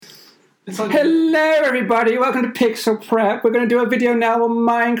Hello everybody, welcome to Pixel Prep. We're going to do a video now on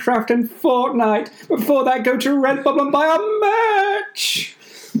Minecraft and Fortnite. Before that, go to Redbubble and buy our merch.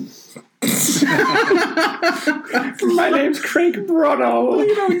 My name's Craig Broddle.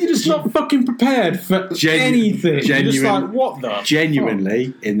 You know, you're just not fucking prepared for anything. You're just like, what the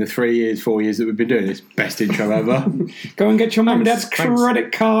Genuinely, in the 4 years that we've been doing this, best intro ever. Go and get your mum and dad's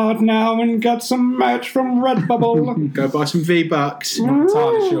credit card now and get some merch from Redbubble. Go buy some V-Bucks. I'm not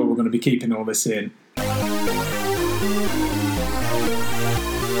entirely sure we're going to be keeping all this in.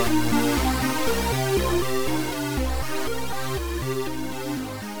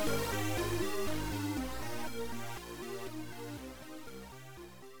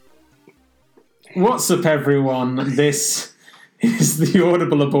 What's up, everyone? This is the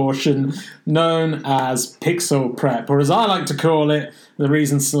audible abortion known as Pixel Prep, or as I like to call it, the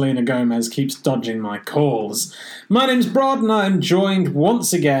reason Selena Gomez keeps dodging my calls. My name's Brod, and I'm joined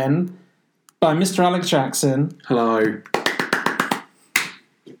once again by Mr. Alex Jackson. Hello.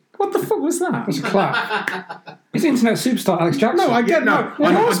 What the fuck was that? That's a clap. He's internet superstar Alex Jackson. No, I get no.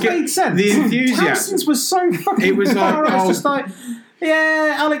 It always made sense. The enthusiasm. Townsend's was so fucking. It was like, it's just like,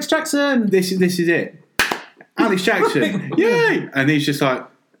 yeah, Alex Jackson. This is it. Alex Jackson. Yay! And he's just like,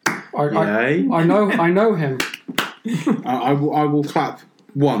 yay. I know him. I will clap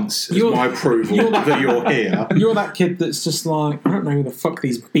once as my approval that you're here. You're that kid that's just like, I don't know who the fuck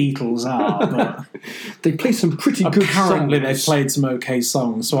these Beatles are, but they play some pretty good songs. Apparently they've played some okay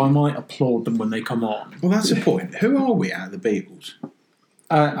songs, so I might applaud them when they come on. Well, that's the point. Who are we out of the Beatles?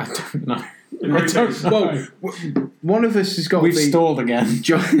 I don't know. I don't know. Well, one of us has got We've to be... stalled again.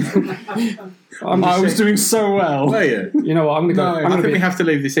 I was doing so well. Were you? You know what? I'm going to go. I think we have to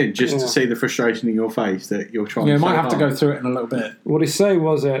leave this in just to see the frustration in your face that you're trying to... Yeah, might have to go through it in a little bit. What he say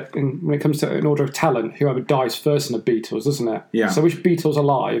was when it comes to an order of talent, whoever dies first in the Beatles, doesn't it? Yeah. So which Beatles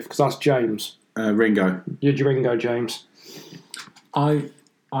alive? Because that's James. Ringo. You're Ringo, James. I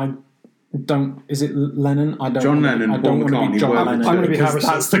don't. Is it Lennon? I don't. John Lennon. I don't want to be John Lennon. I'm going to be Harrison.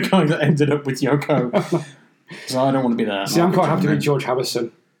 That's the guy that ended up with Yoko. So I don't want to be there. See, I'm quite happy to be George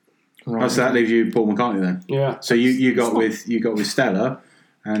Harrison. Right. Oh, so that leaves you Paul McCartney then. Yeah. So you got with Stella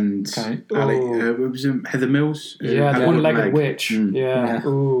and what was it, Heather Mills. Yeah, the one-legged witch. Yeah.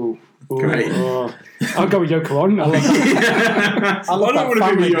 Ooh. Great. Oh. I'll go with Yoko on. I love that. I don't want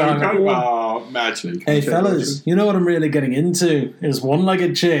to be with Yoko. Oh, actually. Hey fellas, you know what I'm really getting into is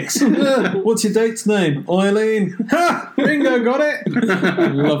one-legged chicks. What's your date's name? Eileen. Ha! Ringo got it. I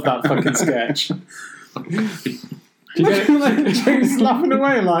love that fucking sketch. James laughing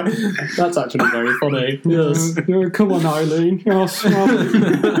away like that's actually very funny. Yes. Come on, Eileen. Yes.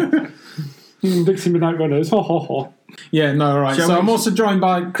 Dixie Midnight Runners. Ho ho ho. Yeah, no, all right. So I'm also joined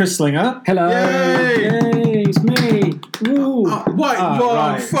by Chris Slinger. Hello. Yay! It's me. Woo.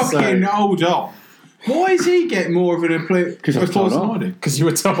 Fucking hold on. Why does he get more of an applause? Because I was told off. Because you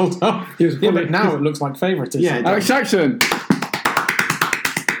were told off. But now it looks like favouritism. Yeah, Alex Jackson.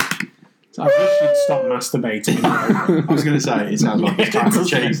 I wish you'd stop masturbating. I was going to say, it sounds like it's time to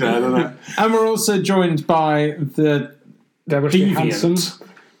change there, doesn't it? And we're also joined by the deviant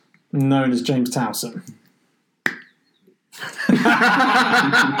known as James Towson.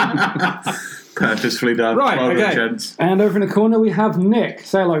 Purposefully done. Right, well okay. done, gents. And over in the corner we have Nick.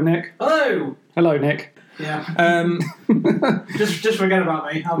 Say hello, Nick. Hello. Hello, Nick. Yeah. Just forget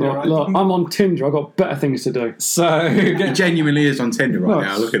about me. I'll be alright. Look, I'm on Tinder. I've got better things to do. So He genuinely is on Tinder right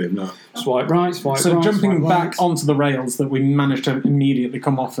now. Look at him. Look. Swipe right, swipe right. So jumping swipe back right. onto the rails that we managed to immediately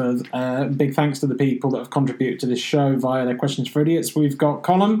come off of, big thanks to the people that have contributed to this show via their Questions for Idiots. We've got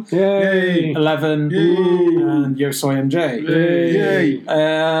Colin, Yay! 11, and Yosoy MJ. Yay!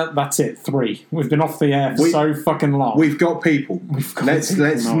 That's it, 3. We've been off the air for so fucking long. We've got people. Let's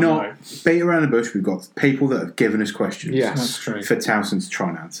No, not beat around the bush. We've got people that have given us questions. Yes. That's true. For Towson to try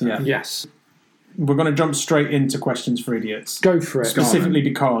and answer. Yeah. Yes. We're going to jump straight into Questions for Idiots. Go for it. Specifically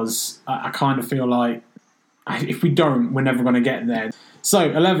because I kind of feel like if we don't, we're never going to get there.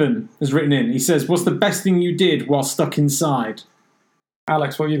 So, 11 has written in. He says, what's the best thing you did while stuck inside?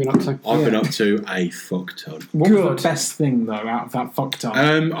 Alex, what have you been up to? I've been up to a fuck ton. What was the best thing, though, out of that fuck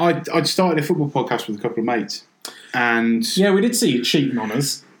ton? I'd started a football podcast with a couple of mates. And yeah, we did see you cheating on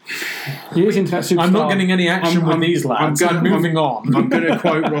us. He is internet superstar. I'm not getting any action with these lads. I'm moving on. I'm going to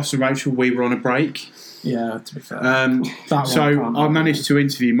quote Ross and Rachel, we were on a break. Yeah, to be fair. I managed to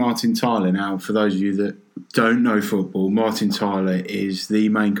interview Martin Tyler. Now, for those of you that don't know football, Martin Tyler is the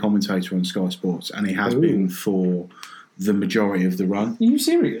main commentator on Sky Sports, and he has been for the majority of the run. Are you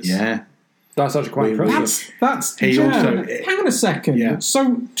serious? Yeah. That's actually quite impressive. That's he also. Hang on a second. Yeah.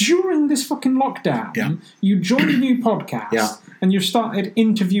 So during this fucking lockdown, you joined a new podcast. Yeah. and you've started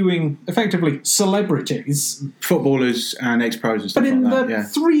interviewing effectively celebrities. Footballers and ex-pros and stuff But in like the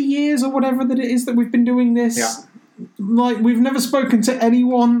that. 3 years or whatever that it is that we've been doing this, like we've never spoken to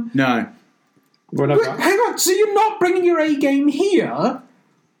anyone. No. Wait, hang on, so you're not bringing your A game here?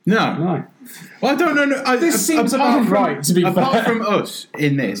 No. Well, I don't know. This seems about right, to be apart fair. from us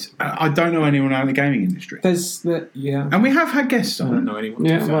in this, I don't know anyone out in the gaming industry. There's the And we have had guests I don't on. know anyone.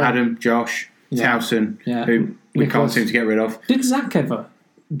 Yeah, well, Adam, Josh, Towson, who we can't Nicholas. seem to get rid of. Did Zach ever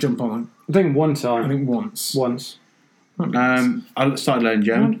jump on? I think one I time. think once. I started learning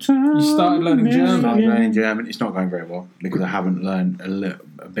German. You started learning German. It's not going very well because I haven't learned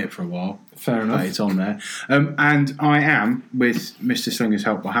a bit for a while. Fair But enough. it's on there. And I am, with Mr. Slinger's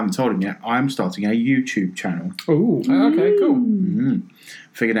help, I haven't told him yet, I am starting a YouTube channel. Ooh. Okay, cool.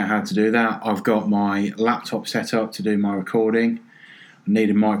 Figured out how to do that. I've got my laptop set up to do my recording. I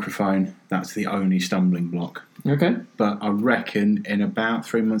need a microphone. That's the only stumbling block. Okay, But I reckon in about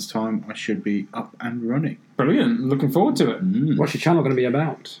 3 months' time, I should be up and running. brilliant. Looking forward to it. What's your channel going to be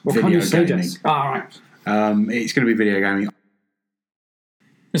about? What can Video you say, gaming. Jess? All right. It's going to be video gaming.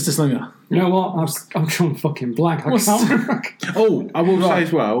 Mr. Slinger. You know what? I'm going fucking blank. I can't. Oh, I will say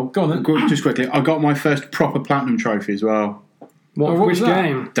as well, Go on then. just quickly, I got my first proper platinum trophy as well. What, what which was that?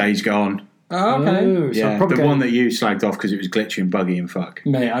 game? Days Gone. Oh, okay. Oh, so Yeah, proper the game. one that you slagged off because it was glitchy and buggy and fuck.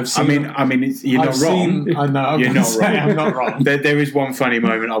 Mate, I've seen. I mean, you're not wrong. I know. You're not wrong. I'm not wrong. There is one funny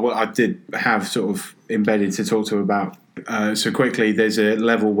moment I did have sort of embedded to talk to him about. So quickly, there's a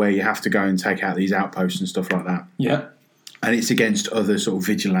level where you have to go and take out these outposts and stuff like that. Yeah. And it's against other sort of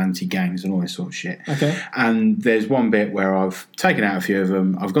vigilante gangs and all this sort of shit. Okay. And there's one bit where I've taken out a few of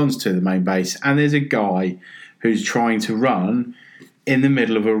them. I've gone to the main base, and there's a guy who's trying to run in the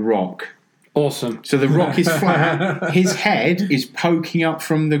middle of a rock. Awesome. So the rock is flat. His head is poking up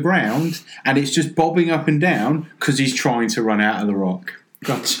from the ground, and it's just bobbing up and down because he's trying to run out of the rock.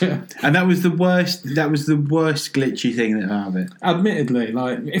 Gotcha. And that was the worst. That was the worst glitchy thing that out of it. Admittedly,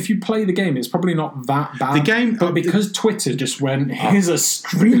 like if you play the game, it's probably not that bad. The game- but because Twitter just went, here's a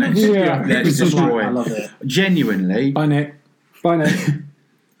stream of Yeah. video. Let's It's like, destroy I it. love it. Genuinely. Bye, Nick. Bye, Nick.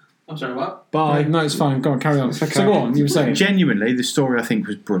 I'm sorry, what? Bye. No, it's fine. Go on, carry on. okay. So go on. You were saying. Genuinely, the story I think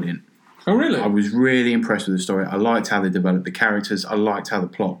was brilliant. Oh, really? I was really impressed with the story. I liked how they developed the characters. I liked how the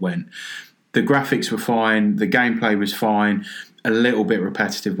plot went. The graphics were fine. The gameplay was fine. A little bit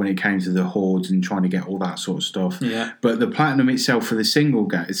repetitive when it came to the hordes and trying to get all that sort of stuff. Yeah. But the platinum itself for the single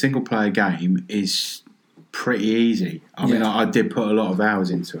player game is pretty easy. I mean, Yeah. I did put a lot of hours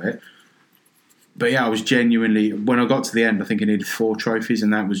into it. But yeah, I was genuinely, when I got to the end, I think I needed 4 trophies,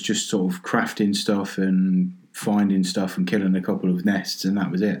 and that was just sort of crafting stuff and finding stuff and killing a couple of nests, and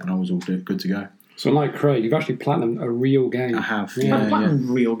that was it. And I was all good to go. So, like Craig, you've actually platinumed a real game. I have. Yeah. I'm playing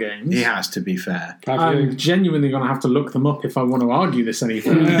real games. He has, to be fair. Have I'm you? genuinely going to have to look them up if I want to argue this any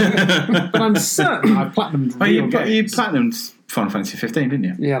further. But I'm certain I've platinumed Oh, real you games. platinumed Final Fantasy 15, didn't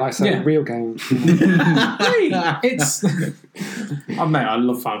you? Yeah, like I said, Yeah. real game. Hey, it's. Oh, mate, I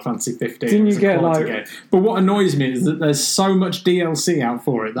love Final Fantasy 15. Didn't It's you a get, quality like- game. But what annoys me is that there's so much DLC out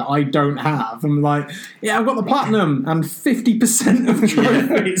for it that I don't have. I'm like, yeah, I've got the platinum and 50% of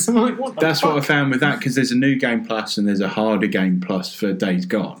trophies. I'm like, what the That's fuck? what I found with that, because there's a new game plus and there's a harder game plus for Days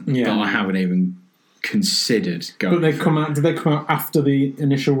Gone Yeah. that I haven't even considered going. But they for. come out. Did they come out after the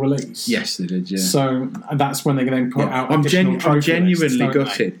initial release? Yes, they did. Yeah. So that's when they then put out. I'm additional trophy lists, genuinely don't they?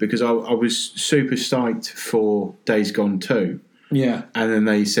 gutted because I was super psyched for Days Gone 2. Yeah. And then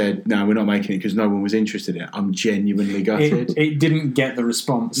they said, no, we're not making it because no one was interested in it. I'm genuinely gutted. It didn't get the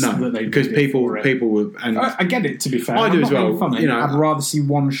response No, that they because did people for it. were, and I get it, to be fair. I I'm do not as well, being funny. you know. I'd rather see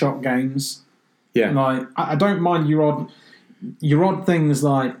one-shot games. yeah, Like I don't mind your odd things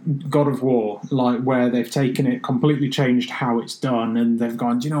like God of War, like where they've taken it, completely changed how it's done, and they've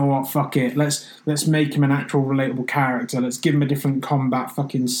gone, do you know what, fuck it, let's make him an actual relatable character, let's give him a different combat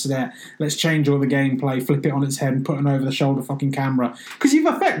fucking set, let's change all the gameplay, flip it on its head and put an over-the-shoulder fucking camera. Because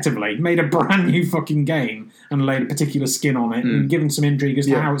you've effectively made a brand new fucking game and laid a particular skin on it and given some intrigue as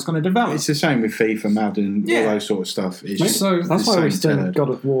to Yeah. how it's going to develop. it's the same with FIFA, Madden, Yeah. all those sort of stuff. It's just So That's the why I always same think turd. God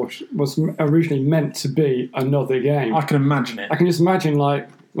of War was originally meant to be another game. I can imagine it. I can just imagine, like,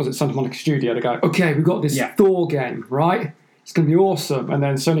 was it Santa Monica Studio? They go, okay, we've got this Yeah. Thor game, right? It's going to be awesome. And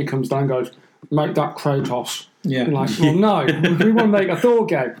then Sony comes down and goes, make that Kratos. Yeah. You're like, well, no, we want to make a Thor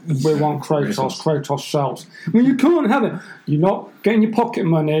game. We want Kratos. Kratos sells. Well, you can't have it. You're not getting your pocket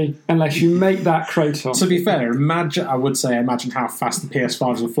money unless you make that Kratos. To be fair, imagine how fast the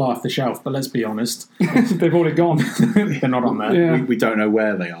PS5s will fly off the shelf, but let's be honest, They've already gone. they're not on there. Yeah. We don't know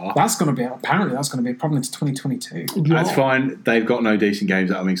where they are. That's going to be a problem into 2022. That's fine. They've got no decent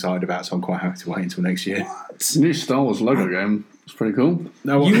games that I'm excited about, so I'm quite happy to wait until next year. New Star Wars logo game It's pretty cool.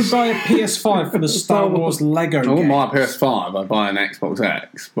 No, You would buy a PS5 for the Star Wars Lego I game. wouldn't buy a PS5. I'd buy an Xbox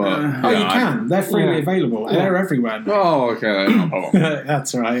X. But Oh, you can. They're freely available. They're everywhere now. Oh, okay. No problem.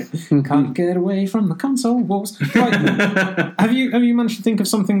 That's right. Can't get away from the console wars. Right. Have you managed to think of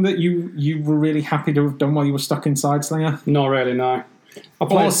something that you were really happy to have done while you were stuck inside, Slinger? Not really, no. I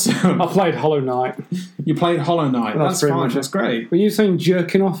played Hollow Knight. You played Hollow Knight. That's pretty fine. much That's great. Were you saying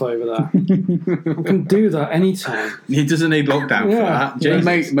jerking off over there? I can do that anytime. he doesn't need lockdown for that. It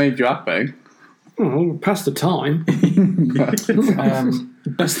Jesus. made you happy. Oh, past the time. The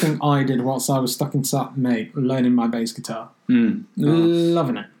best thing I did whilst I was stuck inside, mate, learning my bass guitar.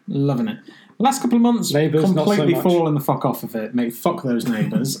 Loving it. The last couple of months, Neighbours, not so completely much. fallen the fuck off of it, mate. Fuck those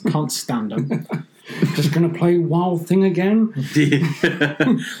neighbours. Can't stand them. Just going to play Wild Thing again?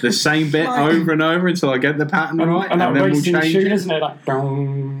 The same bit over and over until I get the pattern right, And that then we'll racing change tune, it. isn't it? Like,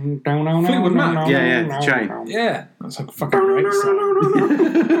 down, down, down, Fleetwood down, Mac. down, Yeah, down, the chain. down. Yeah, that's a fucking great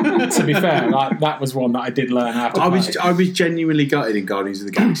song. To be fair, like, that was one that I did learn how to play. I was genuinely gutted in Guardians of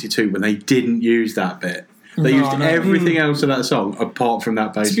the Galaxy 2 when they didn't use that bit. They No, used I know. everything else of that song apart from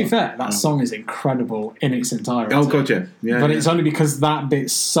that bass To be line. fair, that song is incredible in its entirety. Oh, God, yeah. But it's only because that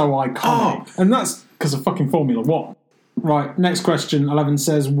bit's so iconic. And that's because of fucking Formula 1. Right, next question. 11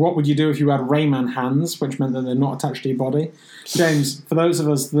 says, what would you do if you had Rayman hands, which meant that they're not attached to your body? James, for those of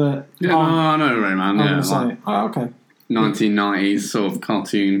us that Yeah, I know Rayman. I'm Yeah, gonna say, like oh, okay. 1990s sort of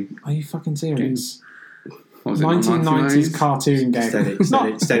cartoon. Are you fucking serious? What was it, not 1990s cartoon game. Steady, It's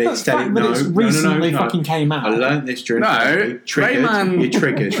not steady, the steady. fact that it's recently fucking came out. I learnt this during No, therapy. Triggered. Rayman- You're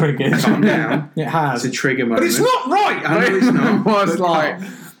triggered. Triggered. Calm down. It has. It's a trigger moment. But it's not right! I know it's not. was like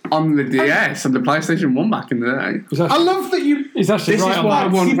on the DS and the PlayStation 1 back in the day. I love that you. He's actually This right is on why I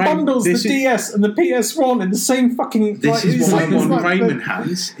that. want He bundles the this is- DS and the PS1 in the same fucking. This like, is it's why I like- it's want like Rayman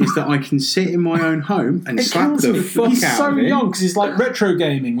hands, is that I can sit in my own home and It slap kills the me. fuck He's out so of it. young because he's like retro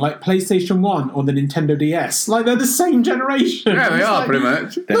gaming, like PlayStation 1 or the Nintendo DS. Like they're the same generation. Yeah, they It's are like, pretty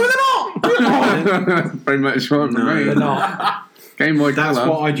much. No, they're not. Pretty much what No, me. They're not. Game Boy That's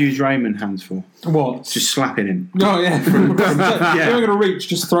Color. what I'd use Rayman hands for. What? Just slapping him. Oh yeah. You're going to reach,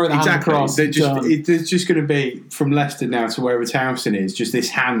 just throw the hand Exactly. across. Done. There's just going to be from Leicester now to wherever Towson is, just this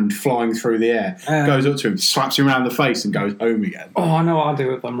hand flying through the air, goes up to him, slaps him around the face, and goes home again. Oh, I know what I'll do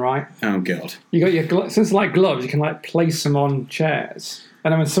with them, right? Oh God! You got your since they're like gloves, you can like place them on chairs,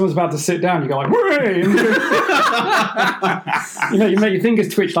 and then when someone's about to sit down, you go like, "Whee!" You know, you make your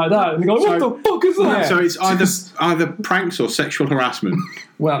fingers twitch like that, and you go, "What the fuck is that?" So it's either pranks or sexual harassment.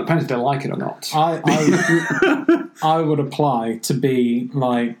 Well, it depends if they like it or not. I would apply to be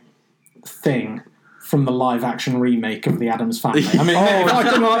like Thing from the live action remake of the Addams Family. I mean, if I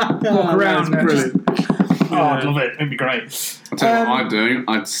can like walk around, and just, I'd love it. It'd be great. I'll tell you what I'd do.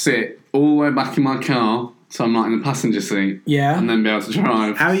 I'd sit all the way back in my car, so I'm not in the passenger seat, Yeah. and then be able to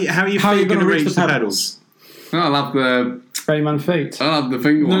drive. How are you How are you going going to to reach reach the pedals? I'll have the Rayman feet.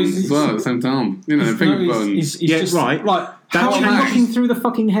 finger No, ones he's- as well at the same time. You know, the finger buttons. He's Yeah, just, right. Like, how are you Max. looking through the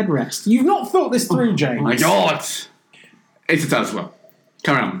fucking headrest? You've not thought this through, James. Oh my God! It's a Tesla.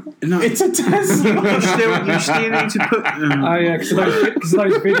 Carry on. No, It's a Tesla. you still need to put. Oh yeah, because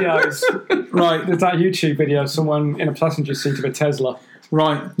those videos. Right. There's that YouTube video of someone in a passenger seat of a Tesla.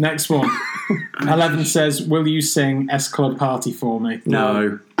 Right, next one. 11 says, will you sing S Club Party for me?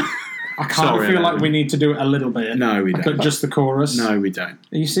 No, I kind Sorry, of feel 11. like we need to do it a little bit. no, we But don't. just the chorus? No, we don't.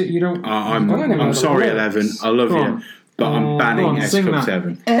 You see, you don't... I'm I don't even know the sorry, lyrics. 11. I love Go you, on. but I'm banning Go on, S sing Club that.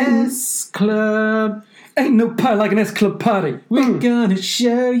 7. S Club, Ain't no party like an S Club party. we're gonna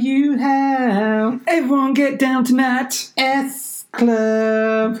show you how. Everyone get down tonight. S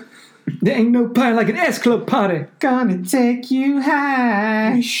Club, There ain't no party like an S Club party. gonna take you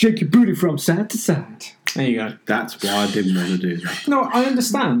high. Shake your booty from side to side. There you go. That's why I didn't want to do that. No, I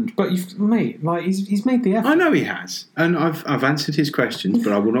understand, but mate, like he's made the effort. I know he has, and I've answered his questions,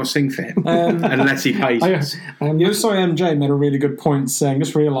 but I will not sing for him unless he pays us. You sorry, MJ made a really good point saying,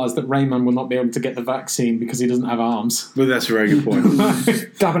 just realised that Rayman will not be able to get the vaccine because he doesn't have arms. Well, that's a very good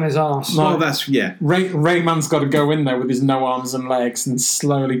point. Dabbing his arse. Well, that's yeah. Rayman's got to go in there with his no arms and legs and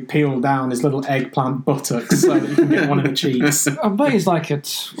slowly peel down his little eggplant buttocks so that he can get one of the cheeks. I bet he's like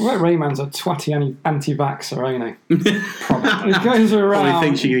Rayman's a twatty anti-vaxxer, ain't he? Probably. He goes around. Probably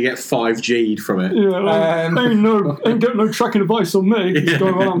thinks you're gonna get 5G'd from it. Yeah, like, ain't got no tracking device on me. He's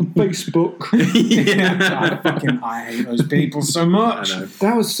going around on Facebook. I hate those people so much. I know.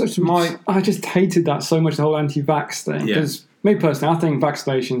 That was such I just hated that so much, the whole anti-vax thing. Yeah. Because me personally, I think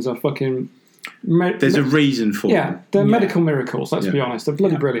vaccinations are fucking. There's a reason for yeah, them. they're medical miracles. Let's be honest, they're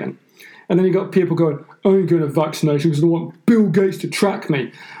bloody brilliant. And then you got people going, "I ain't going to vaccination because I don't want Bill Gates to track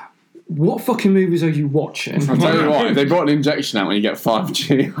me." what fucking movies are you watching? I'll tell you what, they brought an injection out when you get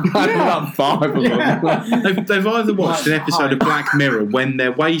 5G. I had about 5 of them. They've either watched an episode of Black Mirror when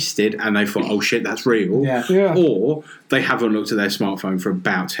they're wasted and they thought, oh shit, that's real, Yeah. or they haven't looked at their smartphone for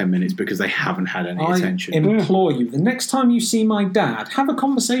about 10 minutes because they haven't had any attention. I implore you, the next time you see my dad, have a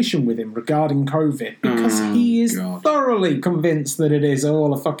conversation with him regarding COVID, because he is thoroughly convinced that it is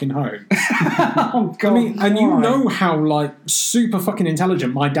all a fucking hoax. Oh, God, I mean, and you why? know how, like, super fucking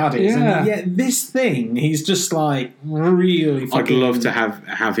intelligent my dad is, Yeah. and yet this thing, he's just, like, really I'd fucking... love to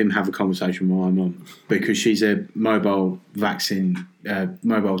have him have a conversation with my mum because she's a mobile vaccine,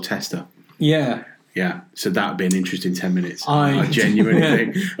 mobile tester. Yeah. Yeah, so that would be an interesting 10 minutes. I I genuinely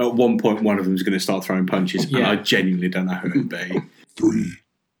think at one point one of them is going to start throwing punches, and Yeah. I genuinely don't know who it would be. 3,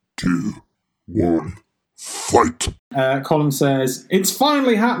 2, 1, fight! Colin says, it's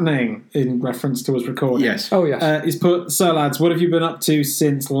finally happening, in reference to us recording. Yes. Oh, yes. He's put, so lads, what have you been up to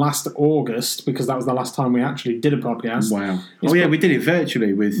since last August? Because that was the last time we actually did a podcast. Wow. He's Oh, yeah, put- we did it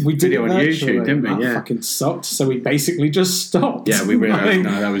virtually with We did video it on virtually. YouTube, didn't we? That Yeah. fucking sucked, so we basically just stopped. Yeah, we really. Like,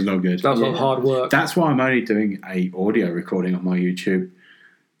 No, that was not good. That was a lot of hard work. That's why I'm only doing a audio recording on my YouTube,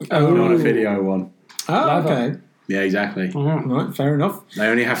 Oh. not a video one. Oh, okay. Yeah, exactly. Right, fair enough. They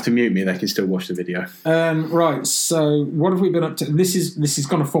only have to mute me; they can still watch the video. Right, so what have we been up to? This is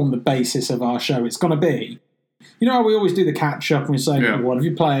going to form the basis of our show. It's going to be, you know how we always do the catch up and we say, Yeah. what have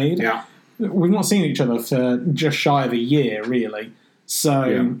you played? Yeah. We've not seen each other for just shy of a year, really. So,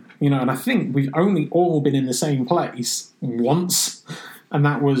 Yeah. you know, and I think we've only all been in the same place once, and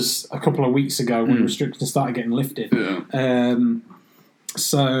that was a couple of weeks ago when restrictions started getting lifted. Yeah.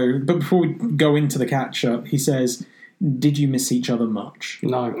 But before we go into the catch up, he says, did you miss each other much?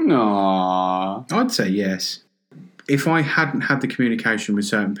 No. No. I'd say yes. If I hadn't had the communication with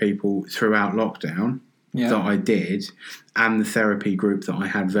certain people throughout lockdown that I did, and the therapy group that I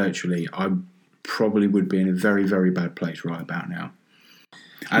had virtually, I probably would be in a very, very bad place right about now.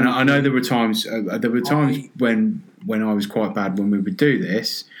 And I know there were times when I was quite bad when we would do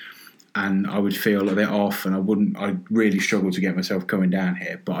this, and I would feel a bit off, and I'd really struggle to get myself coming down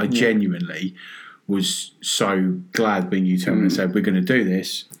here. But I genuinely was so glad when you told me and said, we're going to do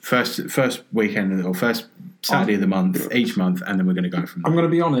this first weekend or first Saturday of the month, each month, and then we're going to go from there. I'm going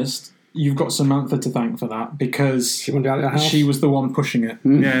to be honest, you've got Samantha to thank for that, because She wanted out of the house. she was the one pushing it.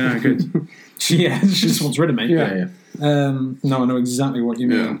 Yeah, no, good. She just wants rid of me. Yeah. No, I know exactly what you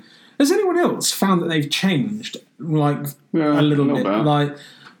mean. Yeah. Has anyone else found that they've changed, like Yeah, a little a bit? little bit.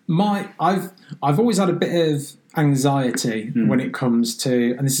 Like I've always had a bit of anxiety when it comes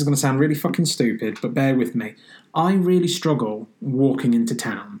to, and this is going to sound really fucking stupid, but bear with me. I really struggle walking into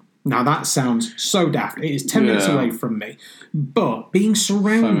town. Now that sounds so daft. It is 10 minutes Yeah. away from me, but being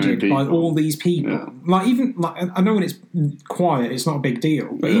surrounded by people. all these people, I know when it's quiet, it's not a big deal,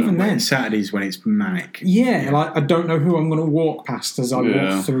 but even then, Saturdays when it's manic. yeah, like I don't know who I'm going to walk past as I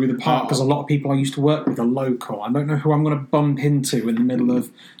Yeah. walk through the park, because a lot of people I used to work with are local. I don't know who I'm going to bump into in the middle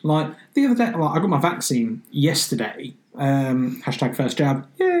of, like, the other day, like, I got my vaccine yesterday. Hashtag first jab.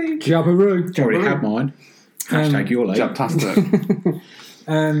 Yay. Jabberoo. Already had mine. Hashtag your late. Jabtastic.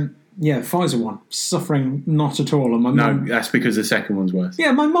 Yeah, Pfizer one. Suffering not at all. And my No, mum, that's because the second one's worse.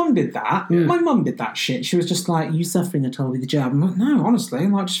 yeah, my mum did that. My mum did that shit. She was just like, you suffering at all with the jab? I'm like, no, honestly.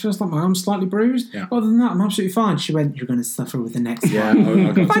 Like, just feels like my arm's slightly bruised. Yeah. Other than that, I'm absolutely fine. She went, you're going to suffer with the next Yeah, one.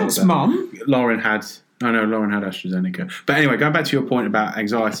 I got told Thanks, that. mum. Lauren had AstraZeneca. But anyway, going back to your point about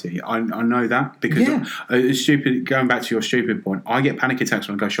anxiety, I know that because Yeah. it's stupid. Going back to your stupid point, I get panic attacks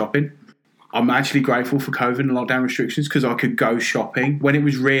when I go shopping. I'm actually grateful for COVID and lockdown restrictions because I could go shopping when it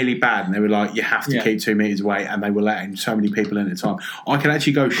was really bad and they were like, you have to Yeah. keep 2 meters away, and they were letting so many people in at a time. I could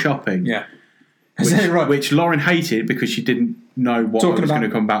actually go shopping. Yeah. Is that right? Which Lauren hated because she didn't know what Talking I was about- going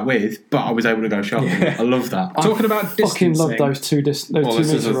to come back with, but I was able to go shopping. Yeah. I love that. Talking about Fucking love distancing. those two. Well,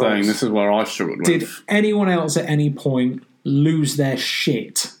 this is the thing. rolls. This is where I struggled Did with. anyone else at any point lose their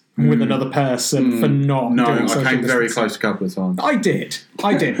shit with another person for not No, doing I social came very distancing? close a couple of times. I did.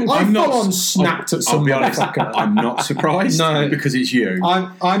 I I'm not- full on snapped at some I'll be honest, motherfucker. I'm not surprised No. because it's you.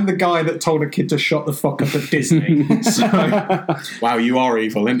 I'm the guy that told a kid to shut the fuck up at Disney. So Wow, you are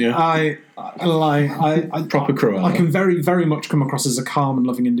evil, aren't you? I Proper cruel. I can very, very much come across as a calm and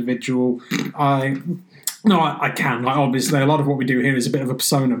loving individual. I can. Like, obviously, a lot of what we do here is a bit of a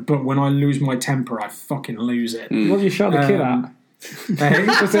persona, but when I lose my temper, I fucking lose it. What did you shout the kid at? Hey?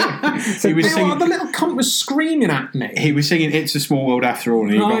 Was it? He was singing. The little cunt was screaming at me. He was singing "It's a Small World After All,"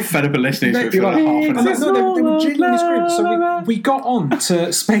 and he got Like, fed up of listening to it for You're like like, half an and hour. they were genuinely screaming. So we got on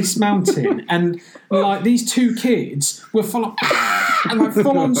to Space Mountain, and like these two kids were full of and like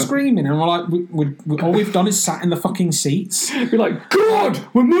full on screaming, and we're like, all we've done is sat in the fucking seats. You're like, God,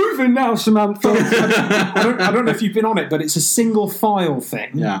 we're moving now, Samantha. I don't know if you've been on it, but it's a single file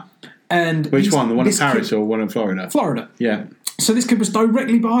thing. Yeah. And Which one? The one in this Paris kid- or one in Florida? Florida. Yeah. So this kid was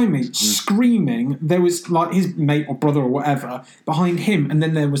directly behind me, screaming. There was like his mate or brother or whatever behind him, and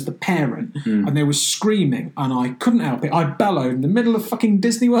then there was the parent, and they were screaming, and I couldn't help it. I bellowed in the middle of fucking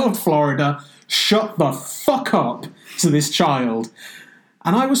Disney World, Florida, "Shut the fuck up" to this child.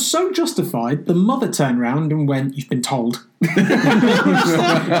 And I was so justified, the mother turned round and went, "You've been told."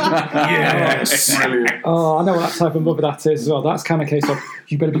 Yes. Oh, I know what that type of mother that is as well. That's kind of case of,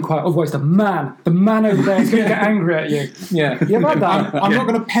 you better be quiet, otherwise the man over there is going to get angry at you. Yeah. You ever had that? I'm not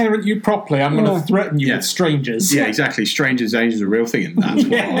going to parent you properly. I'm going to threaten you Yeah. with strangers. Yeah, exactly. Strangers' age is a real thing, and that's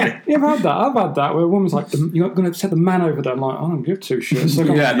why. You ever had that? I've had that where a woman's like, you're going to upset the man over there. I'm like, I don't give two shits. So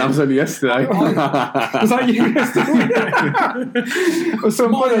Yeah, that was only yesterday. was that you yesterday? Or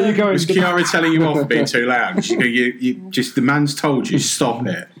some point are you going, Was Kiara telling you off for being too loud? 'Cause you just, the man's told you, stop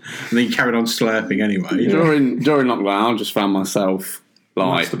it. And then you carried on slurping anyway. During lockdown, I just found myself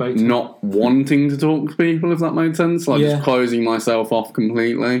like Masturbating. not wanting to talk to people, if that made sense. Like Yeah. just closing myself off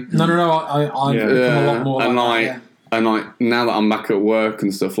completely. No. I've become a lot more and like that, and now that I'm back at work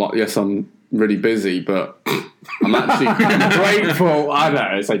and stuff, like yes, I'm really busy, but I'm actually grateful. I don't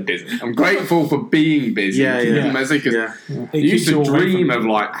know, I say busy. I'm grateful for being busy. Yeah, yeah. Because Yeah. I It used keeps you to away dream from- of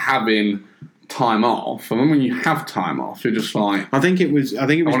like having time off, and then when you have time off, you're just like, I think it was wanna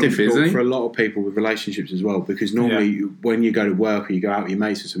be difficult busy. for a lot of people with relationships as well, because normally when you go to work or you go out with your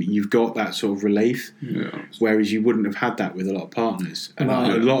mates or something, you've got that sort of relief, whereas you wouldn't have had that with a lot of partners. And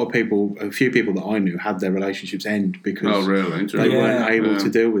a lot of people, a few people that I knew, had their relationships end because oh really? they weren't able to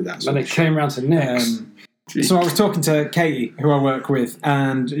deal with that. and Sort they of came round to Nick's. So I was talking to Katie, who I work with,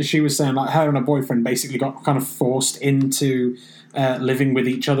 and she was saying like her and her boyfriend basically got kind of forced into living with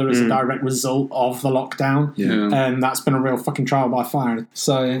each other as a direct result of the lockdown. Yeah. And that's been a real fucking trial by fire.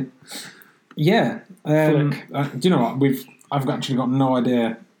 So, yeah. Do you know what? I've actually got no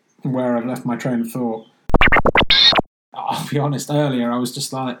idea where I've left my train of thought. I'll be honest, earlier I was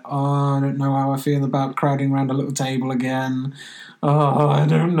just like, I don't know how I feel about crowding around a little table again. I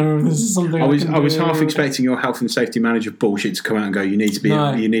don't know if this is something I was do. half expecting your health and safety manager bullshit to come out and go, you need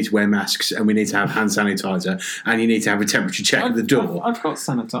to wear masks, and we need to have hand sanitizer, and you need to have a temperature check at the door. I've got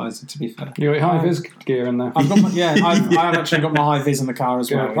sanitizer, to be fair. You got your high vis gear in there. I've got I have actually got my high vis in the car as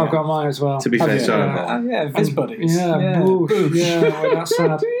well. I've got mine as well. To be fair, so yeah, Viz buddies. Boosh. boosh. Yeah, well, that's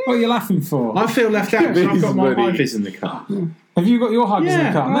sad. What are you laughing for? I feel left out because I've got my Buddy. high vis in the car. Have you got your high vis in the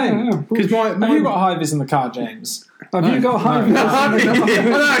Yeah, car, mate? Because Have you got a high vis in the car, James? Have you got high vis?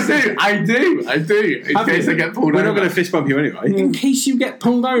 I do. In case I get pulled we're over. not going to fist bump you anyway. In case you get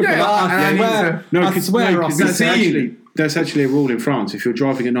pulled over, Yeah, I and swear, No, I because swear, I'll that's see actually a rule in France. If you're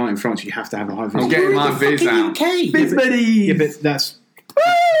driving at night in France, you have to have a high vis. I'm getting my viz out. UK. Yeah, but that's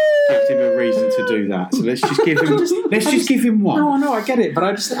gives him a reason to do that. So let's just give him one. No, I know, I get it, but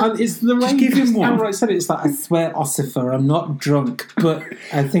it's the way give him one. Outright said it. It's like, I swear, Ossifer, I'm not drunk, but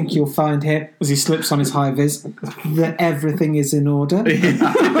I think you'll find here, as he slips on his high vis, that everything is in order. He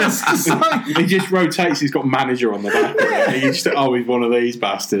just rotates. He's got manager on the back. Of it. And he's one of these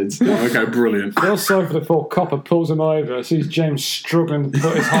bastards. Okay, brilliant. Feel sorry for the poor copper, pulls him over, sees James struggling to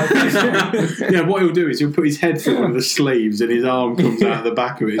put his high vis on. Yeah, what he'll do is he'll put his head through one of the sleeves, and his arm comes out of the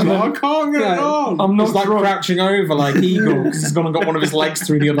back of it. He's like, I can't get it on. I'm not He's like drunk. crouching over like Eagle because he's gone and got one of his legs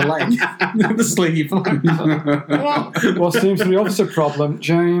through the other leg. The sleeve. What seems to be the opposite problem,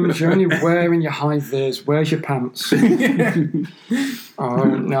 James, you're only wearing your high vis. Where's your pants? Oh,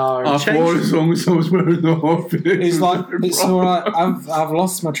 no. I thought as long as I was wearing the high vis. It's like, it's alright, I've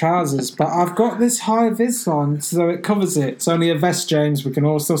lost my trousers, but I've got this high vis on, so it covers it. It's only a vest, James. We can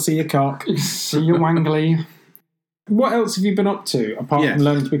all still see your cock. See you wangly. What else have you been up to, apart from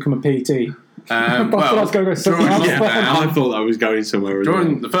learning to become a PT? I thought I was going to go somewhere during else. I lockdown, thought I was going somewhere as well.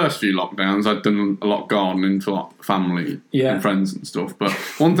 during the first few lockdowns, I'd done a lot gone into like family Yeah. and friends and stuff. But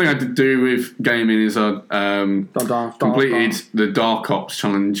one thing I did do with gaming is I completed the Dark Ops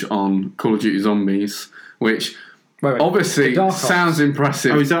challenge on Call of Duty Zombies, which Wait. obviously Dark Ops? sounds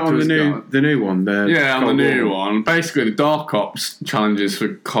impressive. Oh, is that on to the a new guy. the new one? Yeah, on the Cold new War? one. Basically, the Dark Ops challenges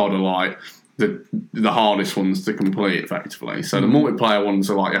for COD are like the hardest ones to complete, effectively. So the multiplayer ones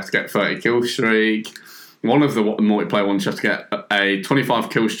are like you have to get 30 kill streak. One of the multiplayer ones you have to get a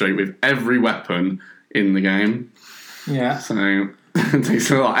 25 kill streak with every weapon in the game. Yeah. So it takes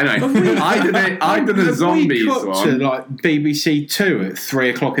a lot. Anyway, I did a zombies cut one. to like BBC 2 at 3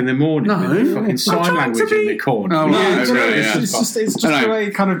 o'clock in the morning. No. with the fucking sign trying to language in be- the corner. Oh, Yeah, right, it's, really, it's yeah. just Anyway, the way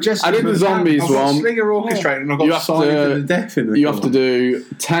kind of gesture. I did the zombies I've got one. Slinger Orchestrator and I've You got have Silent to- for the Deaf in the You corner. have to do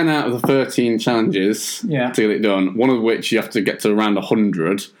 10 out of the 13 challenges Yeah. to get it done. One of which you have to get to around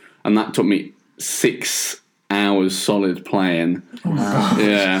 100, and that took me 6 hours solid playing.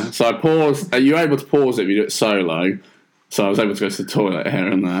 Yeah. So I paused. You're able to pause it if you do it solo. So I was able to go to the toilet here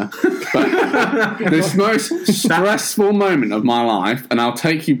and there. But this most stressful moment of my life, and I'll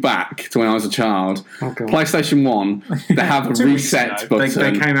take you back to when I was a child. God. PlayStation 1, they have a 2 weeks reset ago.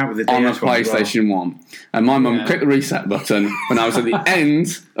 button They came out with the on a DS one as well. PlayStation 1. And my mum Yeah. clicked the reset button when I was at the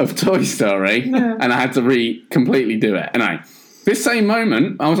end of Toy Story, and I had to completely do it. Anyway, this same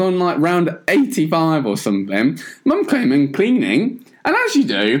moment, I was on like round 85 or something. Mum came in cleaning, and as you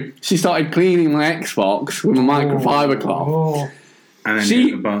do, she started cleaning my Xbox with a microfiber cloth. Oh, And then She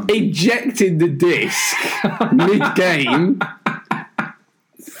hit the button. ejected the disc mid-game.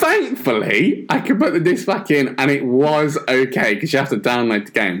 Thankfully, I could put the disc back in, and it was okay because you have to download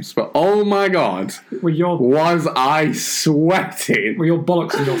the games. But oh my god, were your was I sweating?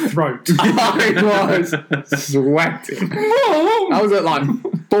 bollocks in your throat? I was sweating. I was at like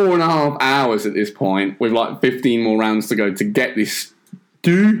 4.5 hours at this point, with like 15 more rounds to go to get this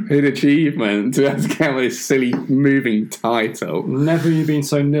stupid achievement to have to get this silly moving title. Never you been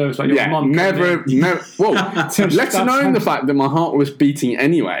so nervous like your Yeah, mum. never. Well, let's alone the fact that my heart was beating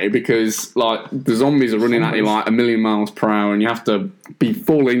anyway, because like the zombies are running at you like 1,000,000 miles per hour, and you have to be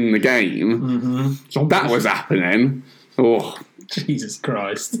full in the game. That was happening. Oh, Jesus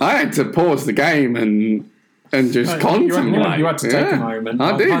Christ. I had to pause the game and just contemplate. You had to take a moment.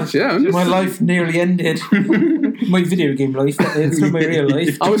 I did. Yeah, I'm just- My life nearly ended. My video game life. It's not my real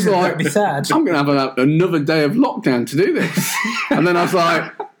life. I was like, be sad. I'm going to have another day of lockdown to do this. And then I was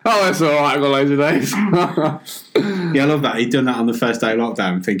like, oh, that's all right, I've got loads of days. Yeah, I love that. He'd done that on the first day of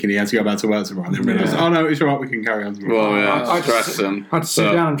lockdown, thinking he had to go back to work tomorrow, and then realised, oh no, it's all right, we can carry on tomorrow. Well, yeah, I stress them. had to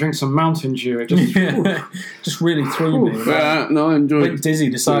sit down and drink some Mountain Dew. It just Just really threw me. Yeah, no, I enjoyed Went dizzy,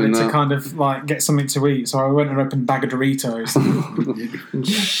 decided doing to that. kind of like get something to eat, so I went and opened a bag of Doritos.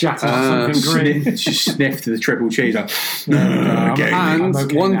 shattered something green. Just sniffed the triple cheese. Like, And I'm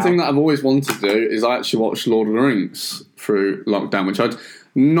okay one now. thing that I've always wanted to do is I actually watched Lord of the Rings through lockdown, which I'd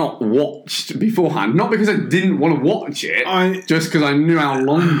not watched beforehand. Not because I didn't want to watch it, just because I knew how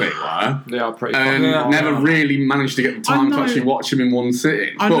long they were. They are pretty And fucking long. never really managed to get the time to know- actually watch them in one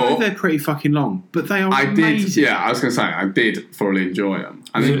sitting. I know But they're pretty fucking long, but they are I amazing. did, yeah, I was going to say, I did thoroughly enjoy them.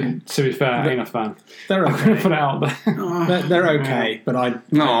 I think, To be fair, I ain't a fan. They're I'm gonna okay. put it out there. They're okay, but I.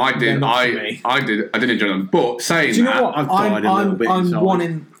 no, I They're did. not for me. I did enjoy them. But saying Do you know that, what? I've died a little bit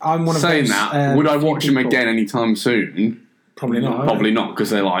inside. I'm one of saying those. that, would I few watch them people- again anytime soon? Probably not. Probably not,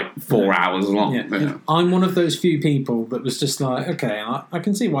 because they're like 4 hours long. Yeah. Yeah. I'm one of those few people that was just like, okay, I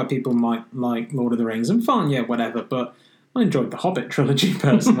can see why people might like Lord of the Rings, and fine, yeah, whatever, but I enjoyed the Hobbit trilogy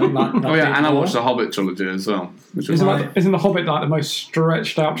personally. Oh yeah, and I watched the Hobbit trilogy as well, which was Isn't The Hobbit like the most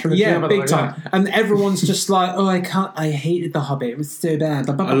stretched out trilogy Yeah, ever? big Like, time. And everyone's just like, oh, I hated the Hobbit. It was so bad.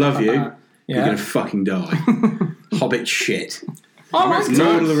 Blah, blah, I love blah, blah, you. blah. You're Yeah. going to fucking die. Hobbit shit. I liked it.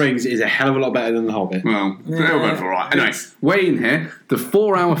 Lord of the Rings is a hell of a lot better than The Hobbit. well, they were both alright. Anyway, Wayne here, the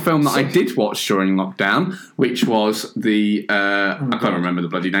 4-hour film that I did watch during lockdown, which was the I can't remember the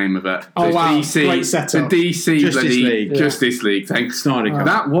bloody name of it. Oh, The wow. DC, Great setup. the DC Justice bloody League. Justice League thing. Snyder Cut.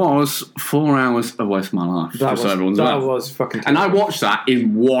 That was 4 hours of waste of my life. That just so everyone's aware. was fucking. And I watched that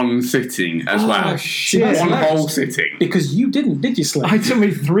in one sitting as well. shit. One That's whole nice. sitting. Because you didn't, did you, Slim? It took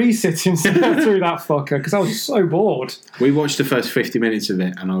me 3 sittings to get through that fucker because I was so bored. We watched the first 50 minutes of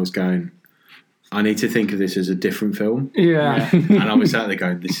it, and I was going, I need to think of this as a different film. Yeah. And I was sat there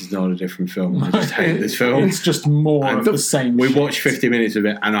going, this is not a different film. I just hate this film. It's just more And of the same We shit. watched 50 minutes of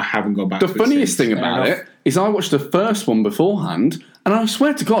it, and I haven't gone back The to it funniest since. thing about it is I watched the first one beforehand, and I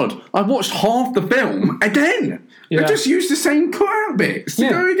swear to God, I watched half the film again. They Yeah. just used the same cut-out bits to Yeah.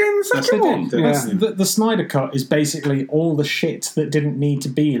 go again the That's second what they one. did. Yeah. The Snyder Cut is basically all the shit that didn't need to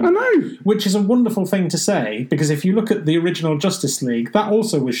be in I it. know. Which is a wonderful thing to say, because if you look at the original Justice League, that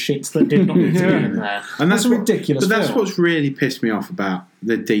also was shit that did not need to be in there. And that's a what- ridiculous But that's film. what's really pissed me off about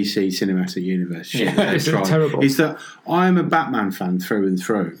the DC Cinematic Universe shit. Yeah, that they've it's tried, terrible. Is that I'm a Batman fan through and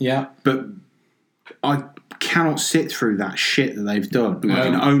through, Yeah. but I cannot sit through that shit that they've done. I Yeah.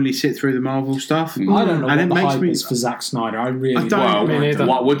 can only sit through the Marvel stuff. I don't know And it what the makes hype me- is for Zack Snyder. I really I don't- Well, Me neither.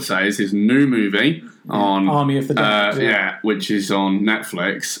 what I would say is his new movie on Army of the Dead. yeah, which is on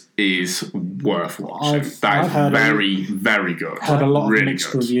Netflix, is worth watching. I've That is heard very, very good. Had a lot really of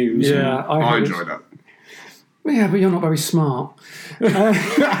mixed good. reviews. Yeah, I heard- enjoyed it. Yeah, but you're not very smart. Wow.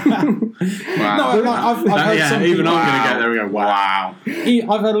 No, I've heard some even people, I'm going to get there and go, wow.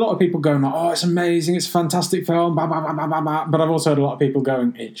 I've heard a lot of people going like, "Oh, it's amazing! It's a fantastic film." Blah, blah, blah, blah, blah, blah. But I've also heard a lot of people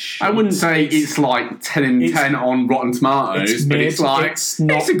going, "It's shit." I wouldn't say it's like 10 and 10 on Rotten Tomatoes, but it's like it's it's,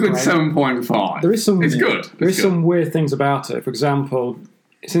 not a good great. 7.5. There is some. It's good. There It's is good. some weird things about it. For example,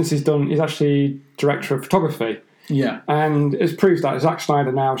 since he's actually director of photography. Yeah. And it's proved that Zack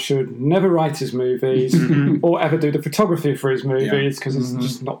Snyder now should never write his movies or ever do the photography for his movies because he's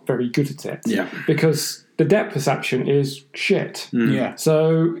just not very good at it. Yeah. Because the depth perception is shit. Yeah.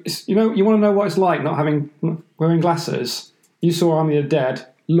 So, you want to know what it's like not wearing glasses. You saw Army of the Dead.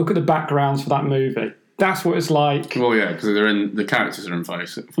 Look at the backgrounds for that movie. That's what it's like. Well, yeah, because the characters are in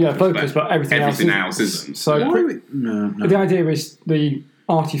focus. Focus, but everything else isn't. So No. the idea is the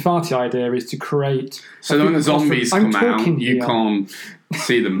arty-farty idea is to create. So when the zombies I'm come out, talking you here. can't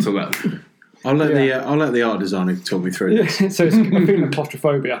see them till then. I'll let the art designer talk me through Yeah, this. so it's a feeling of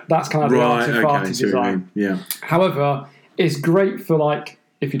claustrophobia. That's kind of Right, the okay, arty-farty see what you design. mean. Yeah. However, it's great for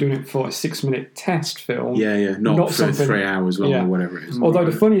if you're doing it for a 6-minute test film. Yeah. Not for something- 3 hours long yeah. or whatever it is. Although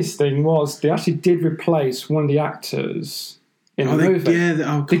the funniest thing was they actually did replace one of the actors in the movie.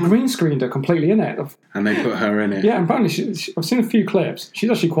 They green screened her completely in it. and they put her in it. Yeah, and apparently I've seen a few clips. She's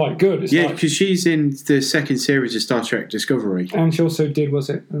actually quite good. It's Yeah, like- because she's in the second series of Star Trek Discovery. and she also did, was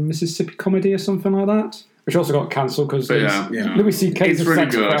it a Mississippi Comedy or something like that? Which also got cancelled because But yeah. Louis C.K. It's really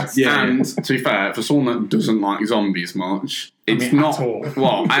good. Press. Yeah. And to be fair, for someone that doesn't like zombies much, it's mean, not. at all.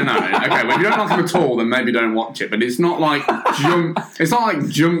 Well, I know. Okay, well, if you don't like them at all, then maybe don't watch it. But it's not like jump. It's not like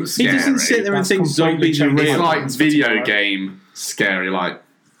jump He scary. doesn't sit there and That's think completely zombies are changed. It's real. like video game scary, like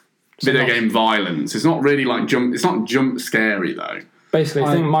video game violence. It's not really like jump. It's not jump scary though. Basically,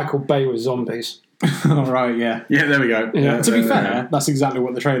 I think Michael Bay was zombies. All right. Yeah. Yeah, there we go. Yeah. To be fair, that's exactly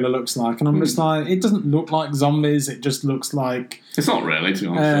what the trailer looks like, and I'm just like, it doesn't look like zombies. It just looks like It's not really, to be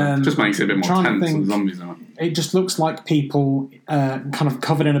honest. It just makes it a bit more trying to tense than think. zombies are. it just looks like people kind of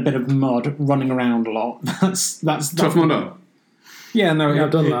covered in a bit of mud running around a lot. That's Tough Mudder. Yeah, no, Yeah,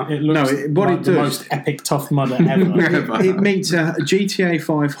 I've done that. It looks what like it the does- most epic Tough Mudder ever. It meets a GTA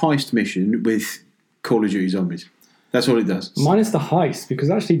 5 heist mission with Call of Duty Zombies. That's all it does. Minus the heist, because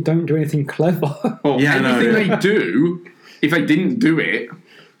they actually don't do anything clever. Well, Yeah, I know, anything yeah. they do, if they didn't do it,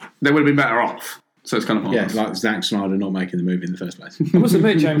 they would have been better off. So it's kind of Yeah, pointless. like Zack Snyder not making the movie in the first place. I must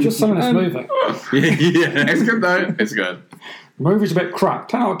admit, James, you're selling this movie. yeah. It's good though. It's good. The movie's a bit crap.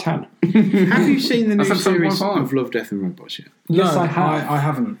 10 out of 10. Have you seen the new That's a series 7.5. of Love, Death and Robots yet? Yes, No, I have. I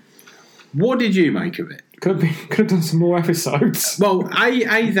haven't. What did you make of it? Could have done some more episodes. Well,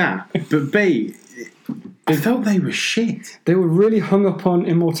 A, that, but B, I felt they were shit. They were really hung up on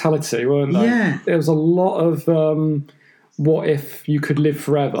immortality, weren't they? Yeah. There was a lot of what if you could live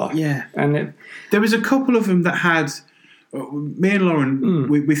forever. Yeah. And There was a couple of them that had... Me and Lauren,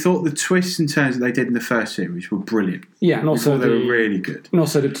 we thought the twists and turns that they did in the first series were brilliant. and We also thought they were really good. and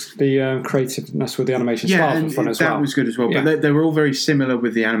also the creativeness with the animation Yeah, style and was fun as that well. was good as well. Yeah. But they were all very similar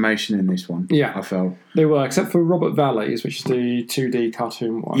with the animation in this one. Yeah. I felt. They were, except for Robert Valley's, which is the 2D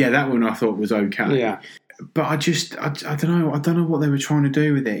cartoon one. Yeah, that one I thought was okay. Yeah. But I don't know. I don't know what they were trying to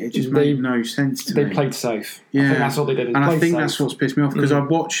do with it. It just They- made no sense to They me. played safe. Yeah. I think that's what they did. And I Played think safe. that's what's pissed me off because I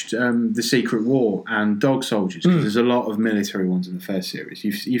watched The Secret War and Dog Soldiers because there's a lot of military ones in the first series.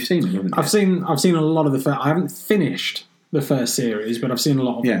 You've seen them, haven't you? I've seen a lot of the first. I haven't finished the first series, but I've seen a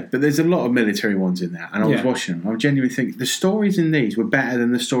lot of Yeah, but there's a lot of military ones in there, and I was Yeah. watching them. I genuinely think the stories in these were better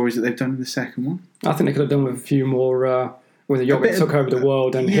than the stories that they've done in the second one. I think they could have done with a few more when the Yogurt bit of- took over the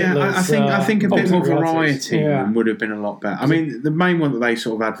world and Yeah, Hitler's, I think a bit more alternate realities. variety Yeah. would have been a lot better. I mean, the main one that they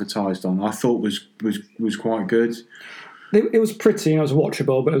sort of advertised on, I thought was quite good. It was pretty and it was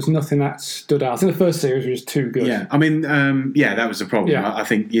watchable, but it was nothing that stood out. I think the first series was too good. Yeah, I mean, that was the problem. Yeah. I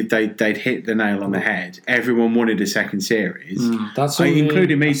think they'd hit the nail on the head. Everyone wanted a second series. That's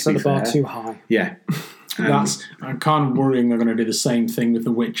including me, I to set be the bar fair. too high. Yeah, That's kind of worrying. They're going to do the same thing with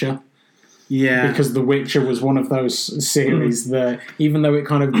The Witcher. yeah. Because The Witcher was one of those series that, even though it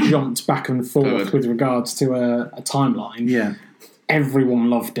kind of jumped back and forth Good. with regards to a timeline, yeah, everyone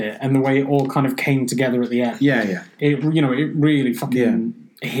loved it, and the way it all kind of came together at the end, yeah. it really fucking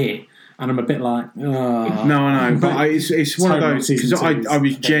hit. And I'm a bit like, oh. No, I know, but it's one of Totally those because season two is I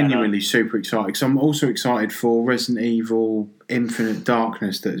was a bit genuinely super excited because I'm also excited for Resident Evil Infinite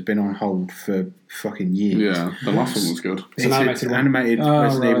Darkness that has been on hold for fucking years. Yeah, the last one was good. It's an animated one. animated Oh,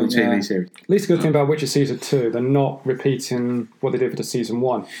 Resident Evil right, TV yeah. series. At least the good thing about Witcher Season 2, they're not repeating what they did for the Season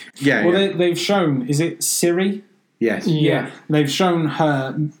 1. Yeah, Well, yeah. they've shown, is it Ciri? Yes. Yeah. They've shown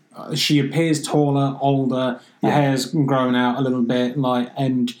her she appears taller, older. Her hair's grown out a little bit,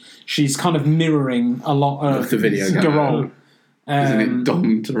 and she's kind of mirroring a lot of the video game. Garol. Isn't it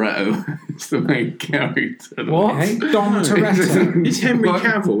Dom Toretto? It's the main character. What? Hey, Dom Toretto. It's Henry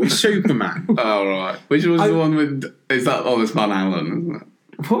Cavill. It's Superman. Oh, right. Which was the one with... Is that... Oh, it's Van Allen, isn't it?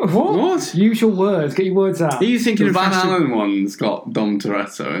 What? Use your words. Get your words out. Are you thinking The of Van Fast and- Allen one's got Dom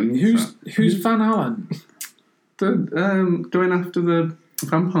Toretto. And Who's Van Allen? doing after the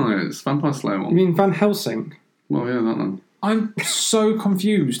Vampire Slayer You one. mean Van Helsing? Well, yeah, that one. I'm so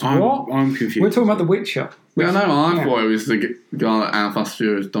confused. What? I'm confused. We're talking about The Witcher. Yeah, no, I thought it was the guy that out Fast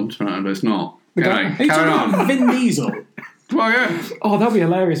Furious Dom Toretto, but it's not. The guy- Anyway, Are you carry talking on. about Vin Diesel? Well, yeah. Oh, that'd be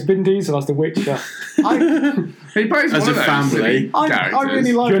hilarious. Vin Diesel as The Witcher. He plays As one a of those family. silly I characters.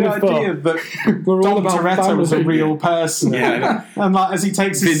 really like Jennifer. the idea that We're all Dom about Toretto was a family. real person. Yeah. And as he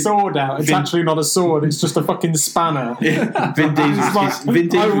takes his sword out, it's actually not a sword, it's just a fucking spanner. Vin Diesel's like, Vin I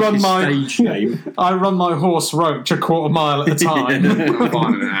Diesel's run his my- stage name. I run my horse Roach a quarter mile at a time. I'm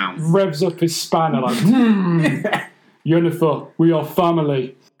finding it out. Revs up his spanner like, Jennifer, we are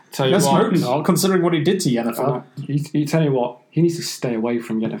family. Tell you Let's what. hope not, considering what he did to Yennefer. You tell you what, he needs to stay away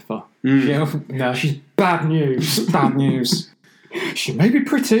from Jennifer. Yeah, no, She's bad news. bad news. She may be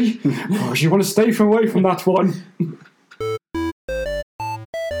pretty, but you want to stay away from that one.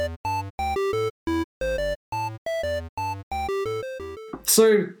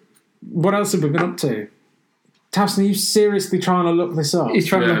 So, what else have we been up to? Towson, are you seriously trying to look this up? He's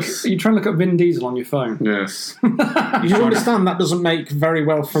trying Yes. you trying to look at Vin Diesel on your phone. Yes. You understand that doesn't make very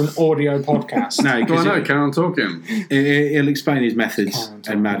well for an audio podcast. No, Do I because know? Carry on talking. he'll explain his methods Can't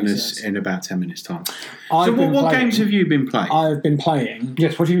and madness Jesus. in about 10 minutes' time. I've So, been what playing- games have you been playing? I've been playing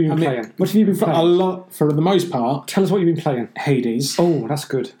Yes, what have you been mean, playing? What have you been for a playing? lot, for the most part, Tell us what you've been playing. Hades. Oh, that's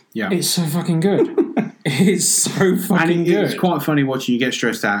good. Yeah. It's so fucking good. It's so fucking And good. it's quite funny watching you get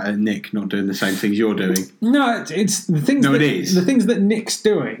stressed out at Nick not doing the same things you're doing. No, it's the things. No, that, it is. the things that Nick's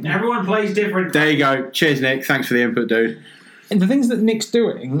doing. Everyone plays different. There you go. Cheers, Nick. Thanks for the input, dude. And the things that Nick's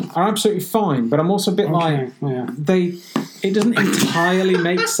doing are absolutely fine, but I'm also a bit like yeah. It doesn't entirely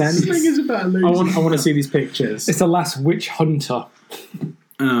make sense. about I want to see these pictures. It's the last witch hunter.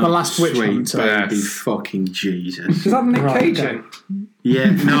 The Last Witch Hunter. baby Yes. fucking Jesus. Is that Nick Right, Cage? okay. Yeah,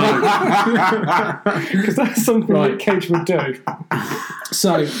 no. Because that's something Right. Nick Cage would do.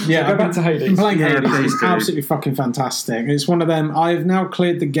 So yeah, go I've back been- to Hades. been playing Yeah, Hades. please It's do. absolutely fucking fantastic. It's one of them. I've now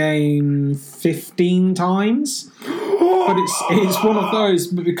cleared the game 15 times. But it's one of those,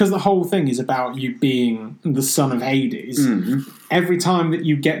 because the whole thing is about you being the son of Hades. Every time that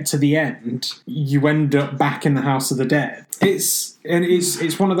you get to the end, you end up back in the House of the Dead. It's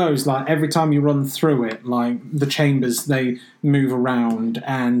one of those, like, every time you run through it, like, the chambers, they move around,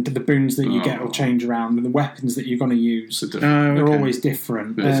 and the boons that you get will change around, and the weapons that you're going to use, they're always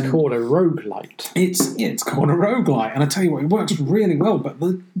different. It's called a roguelite. It's called a roguelite, and I tell you what, it works really well, but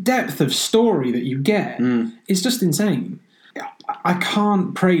the depth of story that you get is just insane. I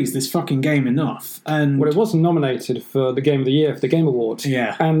can't praise this fucking game enough. And Well, it was nominated for the Game of the Year for the Game Awards.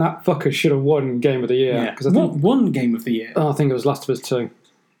 Yeah. And that fucker should have won Game of the Year. yeah. Because I think, What won Game of the Year? I think it was Last of Us 2.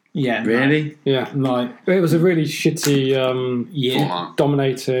 Yeah. Really? Yeah. Like, It was a really shitty yeah.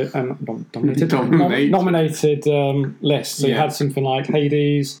 dominated nominated list. So you Yeah. had something like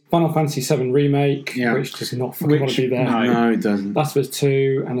Hades, Final Fantasy VII Remake, Yeah. which does not fucking want to be there. no. No, it doesn't. Last of Us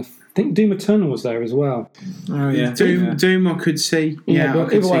 2, and I think Doom Eternal was there as well. Oh, yeah. Doom I could see. Yeah, I but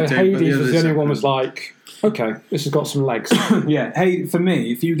could either see way, Doom, but Hades was the others only one I was like, okay, this has got some legs. Yeah, hey, for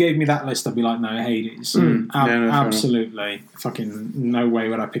me, if you gave me that list, I'd be like, no, Hades. Yeah, no, fair enough. Absolutely. Fucking no way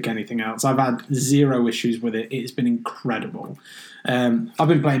would I pick anything else. I've had zero issues with it. It's been incredible. I've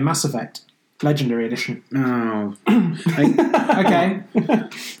been playing Mass Effect, Legendary Edition. Oh. Okay.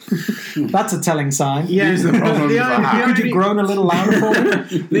 That's a telling sign. Yeah, These are the problems I have. Could you groan a little louder for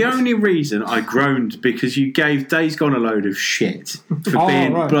me? The only reason I groaned because you gave Days Gone a load of shit for Oh,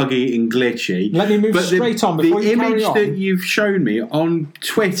 being right. buggy and glitchy. Let me move straight on before the you carry image on. that you've shown me on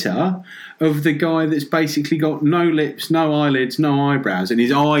Twitter of the guy that's basically got no lips, no eyelids, no eyebrows, and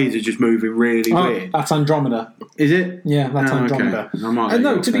his eyes are just moving really Oh, weird. that's Andromeda. Is it? Yeah, that's Oh, okay. Andromeda. I might let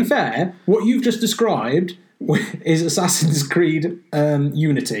No, you to be off then. fair, what you've just described is Assassin's Creed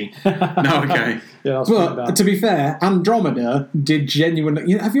Unity. No, okay. Yeah, that's pretty But bad. to be fair, Andromeda did genuinely.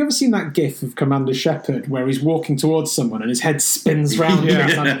 You know, have you ever seen that GIF of Commander Shepard where he's walking towards someone and his head spins round?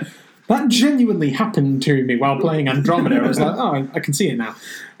 Yeah. That genuinely happened to me while playing Andromeda. I was like, oh, I can see it now.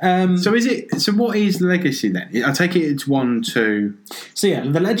 So what is Legacy then? I take it it's 1, 2... So yeah,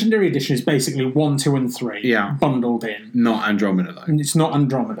 the Legendary Edition is basically 1, 2, and 3 Yeah. bundled in. Not Andromeda, though. And it's not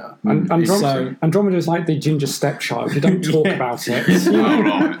Andromeda. Andromeda is like the ginger stepchild. You don't talk about it.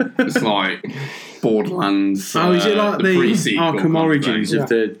 It's like Borderlands. Is it like the pre-sequel Arkham kind of Origins thing? of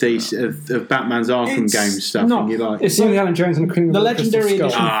the DC, of Batman's Arkham It's game stuff? not. And you like... It's Indiana Jones and the Kingdom The of the Crystal Legendary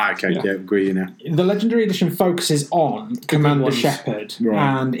Skull. Edition. okay, yeah, agree with you now. The Legendary Edition focuses on Commander ones. Shepard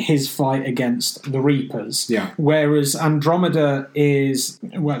Right. and his fight against the Reapers. Yeah. Whereas Andromeda is,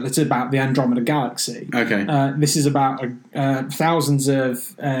 well, it's about the Andromeda Galaxy. Okay. This is about thousands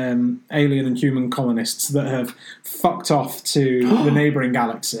of alien and human colonists that have fucked off to the neighbouring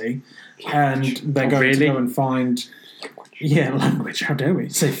galaxy, and they're going really? to go and find... Yeah, language, how dare we?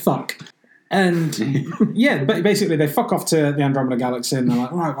 Say fuck. And yeah, but basically they fuck off to the Andromeda Galaxy and they're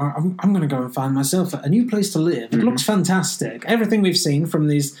like, right, well, I'm going to go and find myself a new place to live. It looks fantastic. Everything we've seen from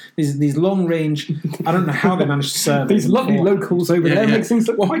these long range, I don't know how they managed to survey These lovely before. locals over there yeah. make things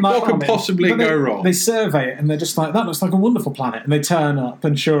look quite What could charming. possibly But go wrong? They survey it and they're just like, that looks like a wonderful planet. And they turn up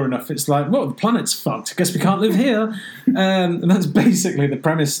and sure enough, it's like, well, the planet's fucked. I guess we can't live here. And that's basically the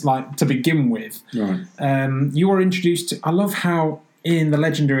premise, like, to begin with. Right. You are introduced to... I love how in the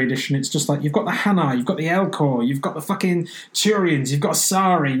Legendary Edition, it's just like, you've got the Hanar, you've got the Elcor, you've got the fucking Turians, you've got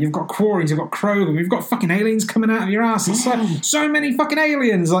Asari, you've got Quarians, you've got Krogan, you've got fucking aliens coming out of your ass. It's so many fucking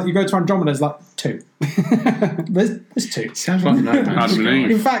aliens. Like, you go to Andromeda, it's like, 2. There's 2. Sounds like no man's Pardon me.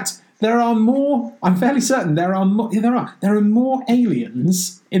 In fact, there are more. I'm fairly certain there are more. Yeah, there are. There are more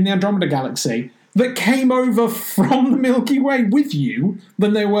aliens in the Andromeda Galaxy that came over from the Milky Way with you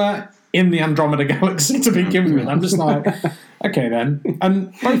than there were in the Andromeda Galaxy to begin with. I'm just like, okay then.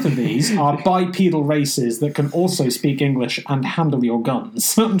 And both of these are bipedal races that can also speak English and handle your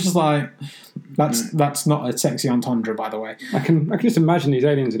guns. I'm just like, that's not a sexy entendre, by the way. I can just imagine these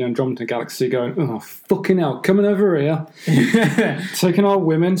aliens in the Andromeda Galaxy going, oh, fucking hell, coming over here, taking our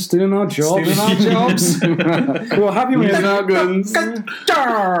women, stealing our jobs. Stealing our jobs. We'll have you in. Using our guns.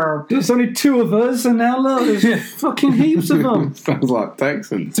 There's only 2 of us, and now look, there's fucking heaps of them. Sounds like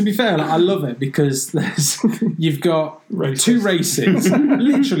Texans. To be fair, like, I love it because you've got Racist. 2 races,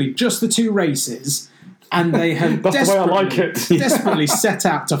 literally just the 2 races, and they have That's the way I like it. desperately set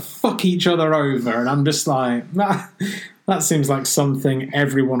out to fuck each other over, and I'm just like, that seems like something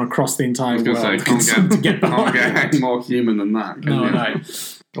everyone across the entire I was going world to can say, seem to get can't behind. get any more human than that. Can No, you? no.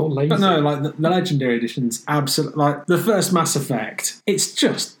 Or lazy. But no, like the Legendary Edition's absolutely, like the first Mass Effect, it's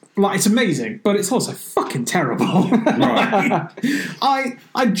just like, it's amazing, but it's also fucking terrible. I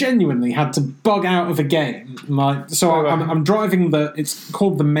genuinely had to bug out of a game. Like, so I'm driving it's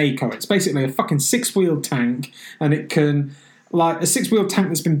called the Mako. It's basically a fucking 6-wheeled tank, and it can, like, a 6-wheeled tank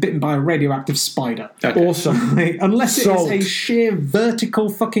that's been bitten by a radioactive spider. Awesome. Unless it Sold. is a sheer vertical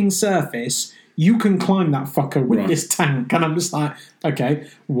fucking surface, you can climb that fucker with this tank. And I'm just like, okay,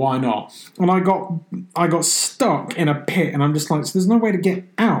 why not? And I got stuck in a pit, and I'm just like, so there's no way to get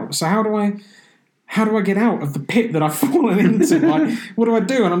out. So how do I get out of the pit that I've fallen into? Like, what do I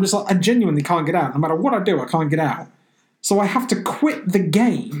do? And I'm just like, I genuinely can't get out. No matter what I do, I can't get out. So I have to quit the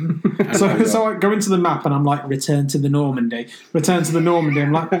game. So I go into the map and I'm like, return to the Normandy.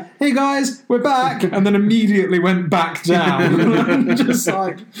 I'm like, hey guys, we're back. And then immediately went back down. I'm just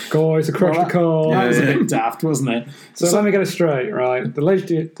like, Guys, a crash the car. that was a bit daft, wasn't it? So let me get it straight, right? The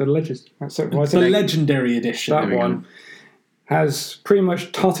Legendary Edition. that one has pretty much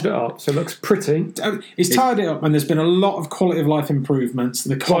totted it up, so it looks pretty. It's tied it up, and there's been a lot of quality of life improvements.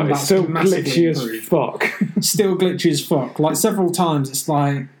 The But combat's it's still massively glitchy as improved. fuck. Still glitchy as fuck. Like, several times, it's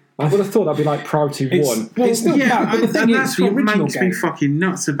like, I would have thought that'd be like Priority 1. it's still bad, but the thing and is, that's the what original makes game, me fucking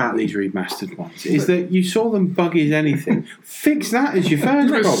nuts about these remastered ones. Is that you saw them buggy as anything. Fix that as your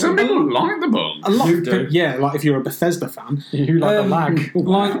first But some problem. people like the bug. a lot You of do. yeah, like if you're a Bethesda fan, You like the lag.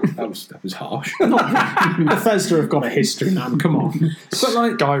 Like, That was harsh. Bethesda have got a history, man. Come on, but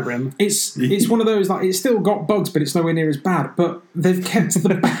like, Skyrim. it's one of those, like, it's still got bugs, but it's nowhere near as bad. But they've kept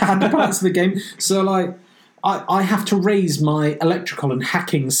the bad parts of the game. So like, I have to raise my electrical and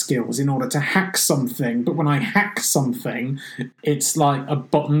hacking skills in order to hack something. But when I hack something, it's like a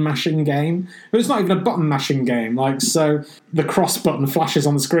button mashing game. But it's not even a button mashing game. Like, so the cross button flashes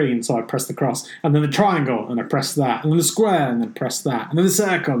on the screen, so I press the cross, and then the triangle, and I press that, and then the square, and then press that, and then the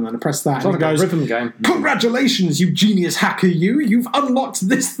circle, and then I press that. It's And like it a goes, rhythm game. congratulations, you genius hacker, you've unlocked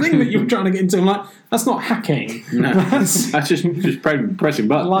this thing that you were trying to get into. I'm like, That's not hacking. No, That's that's just pressing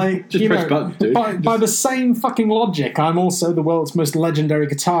buttons. like just you press know, buttons, dude. by the same fucking logic, I'm also the world's most legendary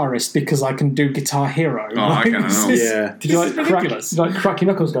guitarist because I can do Guitar Hero. Oh, I can this know. is- Yeah. Did you This like is ridiculous. crack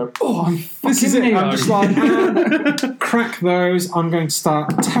your knuckles? Go. Oh, I'm This is fucking it. I'm Neo. just like, crack those. I'm going to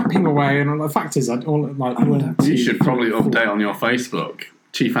start tapping away. And the fact is, You should probably update on your Facebook,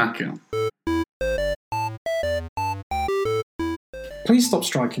 Chief Hacker. Please stop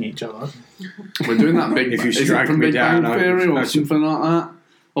striking each other. We're doing that big. If you is it strike from me Big down, Bang I- Theory or I- something like that,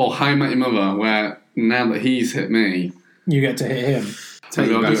 or How I Met Your Mother, where now that he's hit me, You get to hit him. Take Maybe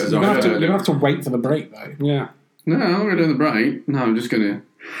your I'll do glasses it. You're off. going to have to wait for the break though. Yeah. no, I'm not going to do the break. No, I'm just going to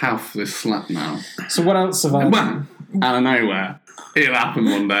half this slap now. So what else have I? Bam! Out of nowhere, it'll happen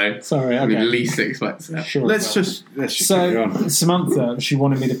one day. Sorry. When you Okay. least expect it. Sure. Let's well. just carry So on. Samantha, she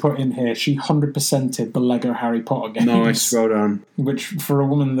wanted me to put in here. She 100%ed the Lego Harry Potter games. Nice, well done. Which for a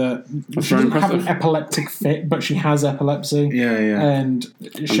woman that That's she very doesn't have an impressive. epileptic fit, but she has epilepsy. Yeah, yeah. And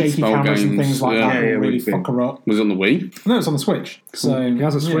shaky spell cameras and games, things like yeah. that Yeah, will yeah, really we've been- fuck her up. Was it on the Wii? No, it's on the Switch. So He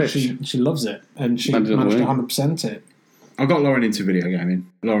has a yeah, Switch. she loves it, and she I didn't managed to know. 100% it. I got Lauren into video gaming.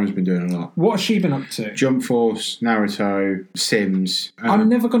 Lauren's been doing a lot. What has she been up to? Jump Force, Naruto, Sims. I'm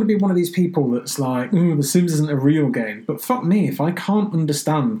never going to be one of these people that's like, "Ooh, The Sims isn't a real game." But fuck me, if I can't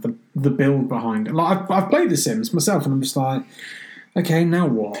understand the build behind it, like I've played The Sims myself, and I'm just like, okay, now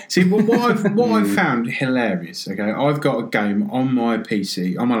what? See, what I've found hilarious. Okay, I've got a game on my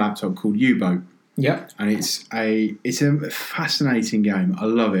PC, on my laptop called U-Boat, Yep. and it's a fascinating game. I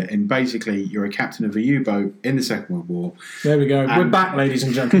love it. And basically, you're a captain of a U-boat in the Second World War. There we go. We're And- back, ladies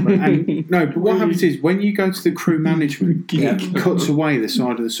and gentlemen. And no, but what happens is when you go to the crew management, it cuts away the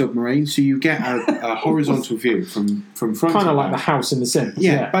side of the submarine, so you get a horizontal view from front. Kind to of like the back. house in The Sims.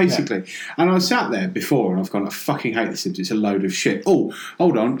 Yeah, basically. And I sat there before and I've gone, I fucking hate The Sims, it's a load of shit. Oh,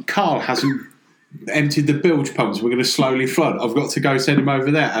 hold on, Carl hasn't emptied the bilge pumps, we're going to slowly flood. I've got to go send him over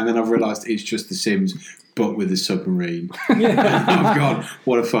there. And then I've realised it's just The Sims, but with a submarine. Yeah. Oh, God,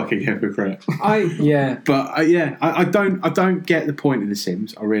 what a fucking hypocrite. But I don't get the point of The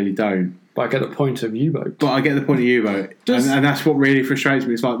Sims, I really don't. But I get the point of U-boat. But I get the point of U-Boat. And that's what really frustrates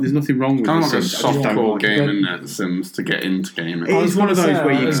me. It's like, there's nothing wrong with Kind of The like a Sims. I just don't softcore like it. game, isn't it? The Sims to get into gaming. It is one of those gonna say,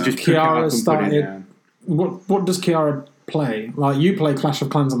 where you as can just pick it up Kiara and put it started- down. What does Kiara play? Like, you play Clash of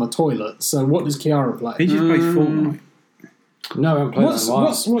Clans on the toilet, so what does Kiara He play? just plays Fortnite. No, I haven't played What's that in a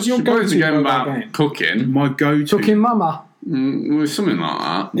while. your She plays go-to a game mobile about game? cooking. My go-to. Cooking Mama. Well, something like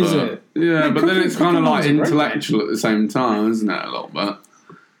that. Is but- it? Yeah, I mean, but then it's kind of Cooking like Mama's a great intellectual at the same time, isn't it? A little bit.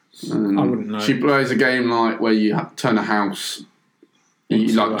 I wouldn't know. She plays a game like where you have to turn a house, you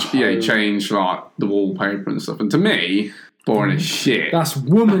Into like a you home. change like the wallpaper and stuff. And to me, boring as shit. That's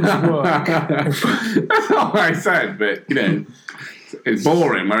woman's work. That's not what I said, but you know, it's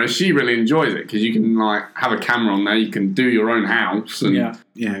boring. Whereas she really enjoys it because you can like have a camera on there, you can do your own house, and Yeah.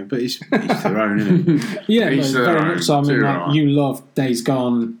 Yeah, but it's their own, isn't it? Yeah, no, Each to their very own. much so. I mean, To their like, own. you love Days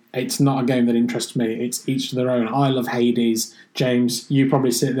Gone. It's not a game that interests me. It's each to their own. I love Hades. James, you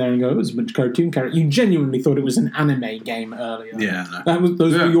probably sit there and go, "It's a bunch of cartoon characters." You genuinely thought it was an anime game earlier. Yeah, no.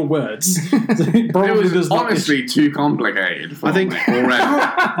 Those Yeah. were your words. It it probably was does not- honestly too complicated. For I think- me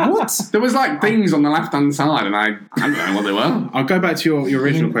already. What? There was like things on the left hand side, and I don't know what they were. I'll go back to your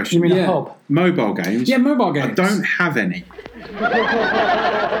original question. You mean Yeah. a hub? Mobile games? Yeah, mobile games. I don't have any.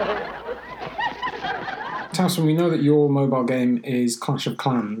 Towson, we know that your mobile game is Clash of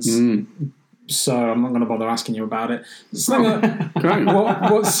Clans, so I'm not going to bother asking you about it. Slinger,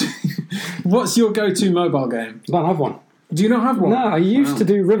 what's your go-to mobile game? I don't have one. Do you not have one? No, I used to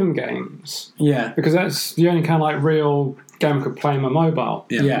do rhythm games Yeah. because that's the only kind of like real game I could play on my mobile.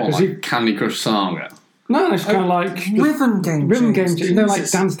 Yeah. What, Because like Candy Crush Saga. No, it's kind of like Rhythm game. rhythm games. You know, like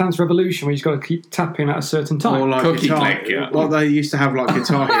Jesus. Dance Dance Revolution, where you just got to keep tapping at a certain time. Or like Cookie Guitar, Clicker. like they used to have like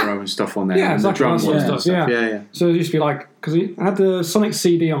Guitar Hero and stuff on there. Yeah, and the exactly, drum that sort ones of and stuff, stuff. Yeah. So it used to be like because I had the Sonic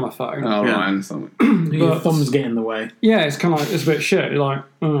CD on my phone. Oh, Yeah. right, and something. Your but- thumbs get in the way. Yeah, it's kind of like it's a bit shit. You're like,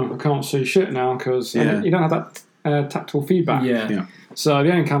 oh, I can't see shit now because Yeah. you don't have that tactile feedback. Yeah. So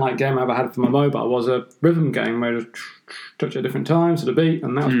the only kind of like game I ever had for my mobile was a rhythm game where you just touch at different times to the beat,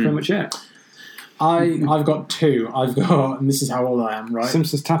 and that was pretty much it. I've got two. I've got, and this is how old I am, right?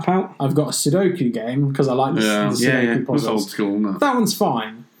 Simpsons Tap Out. I've got a Sudoku game because I like the Yeah. Sudoku Yeah, yeah. That's puzzles. old school, isn't it? That one's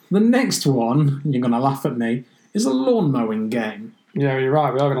fine. The next one, you're going to laugh at me, is a lawn mowing game. Yeah, you're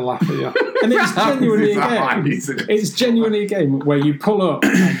right. We are going to laugh at you. And it's genuinely a game. Nice. It's genuinely a game where you pull up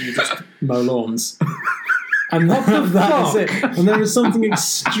and you just mow lawns. And that is it. And there is something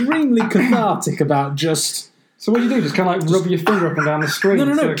extremely cathartic about just... So what do you do? Just kind of like rub your finger up and down the screen.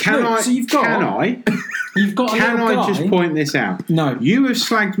 No. So- Can I? so you've got- Can I? You've got a Can little I guy. just point this out? No. You have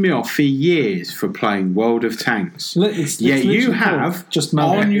slagged me off for years for playing World of Tanks. It's Yet you literally have called just mow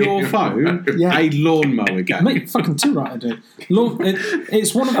on it. your phone Yeah. a lawnmower game. Mate, fucking too right I do.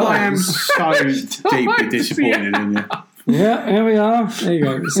 It's one of those. I am so deeply disappointed in you. Yeah, here we are. There you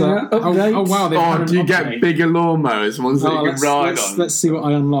go. So, Yeah, update. oh wow! they've had an do you update. get bigger lawnmowers, ones that you can ride on? Let's see what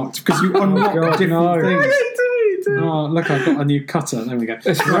I unlocked because you unlock God, different no. things. Oh, look! I've got a new cutter. There we go.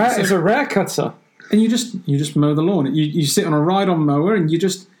 It's rare. It's a rare cutter. And you just mow the lawn. You sit on a ride-on mower and you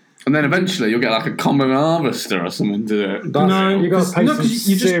just And then eventually you'll get like a common harvester or something to do it. You got to pay some you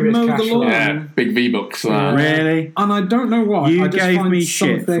just serious mow cash the for lawn. that. Yeah, big V-Bucks. Really? And I don't know why. You I just gave find me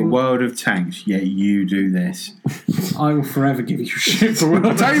shit for something- World of Tanks, yet you do this. I will forever give you shit for what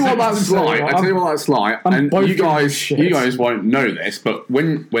I'll tell you what that's like. I'll tell you what that's like. I'm And both you guys, shit. you guys won't know this, but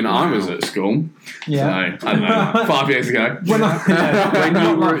when I was at school, Yeah. so, I don't know, 5 years ago, When When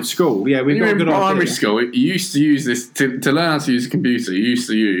you were at school, yeah, we've when you got were a in good primary idea. school, you used to use this to learn how to use a computer. You used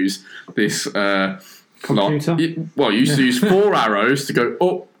to use this Computer? you used to use 4 arrows to go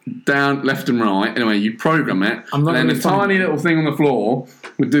up, down, left, and right. Anyway, you program it, I'm not and then really a funny. tiny little thing on the floor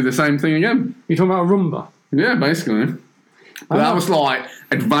would do the same thing again. You talking about a Roomba? Yeah, basically. But that was like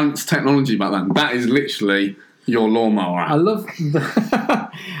advanced technology back then. That is literally your lawnmower app. I love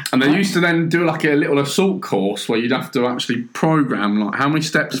the And they used to then do like a little assault course where you'd have to actually program like how many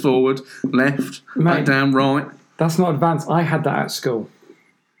steps forward, left, back Mate. down, right. That's not advanced. I had that at school.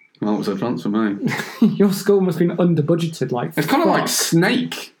 Well, it was advanced for me. Your school must have been under budgeted. Like It's kind of like fuck.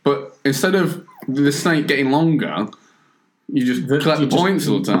 Snake, but instead of the snake getting longer, you just collect you the just- points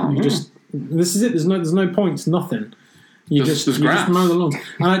all the time. you just this is it. There's no points. Nothing. You There's just grass. mow the lawn.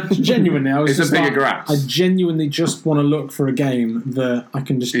 And I genuinely, I was It's a just bigger like, grass. I genuinely just want to look for a game that I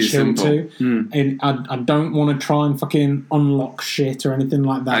can just It's chill simple. to. And I don't want to try and fucking unlock shit or anything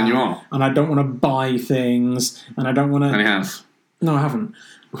like that. And you are. And I don't want to buy things. And I don't want And it to. has. No, I haven't.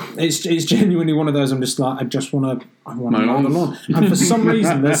 It's genuinely one of those. I'm just like I want to mow the lawns. lawn. And for some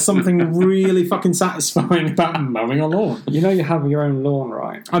reason, there's something really fucking satisfying about mowing a lawn. You know you have your own lawn,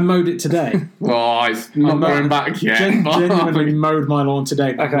 right? I mowed it today. Oh, it's not going back yet. Genuinely mowed my lawn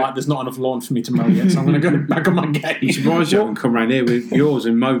today, but Okay. like, there's not enough lawn for me to mow yet, so I'm going to go back on my I'm game. surprised you haven't come round here with yours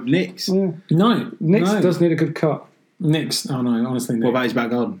and mowed Nick's. No, Nick's no. does need a good cut. Nick's. Oh no, honestly, Nick. What about his back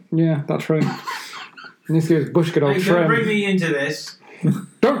garden? Yeah, that's true. He needs to get his bush good old Hey, don't bring trim. me into this.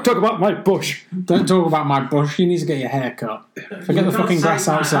 Don't talk about my bush. Don't talk about my bush. You need to get your hair cut. Forget the fucking grass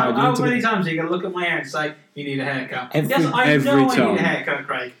outside. You How need to many get- times are you going to look at my hair and say, you need a haircut? Every- yes, I every know I time. need a haircut,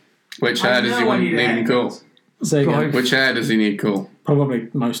 Craig. Which I hair does he know I want need a need him haircut. cool? Say again. Which hair does he need cool? Probably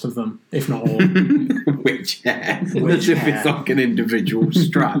most of them, if not all. Which hair? As if it's like an individual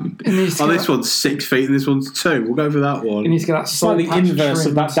strand. needs to Oh, get- this one's 6 feet and this one's 2. We'll go for that He one. needs to get that Slightly soul patch inverse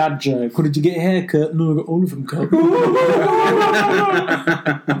of trimmed. that dad joke. Did you get a haircut? No, I got all of them cut.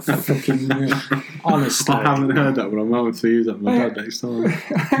 Fucking honestly. I haven't heard that one. I'm going to use that with my dad next time.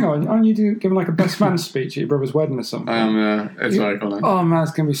 Hang on, aren't you giving like a best man speech at your brother's wedding or something? It's very funny. Oh man,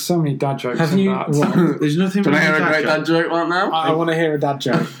 there's going to be so many dad jokes Have in you? that. What? There's nothing Do you wrong want to hear with a great that dad joke right now? I want to hear a dad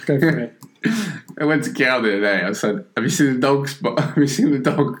joke. Go for it. I went to Kiel the other day. I said, "Have you seen the dog's bowl? Have you seen the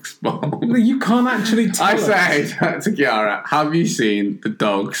dog's bowl?" You can't actually tell I us. said to Kiara, "Have you seen the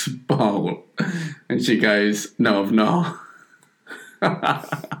dog's bowl?" And she goes, "No, I've not."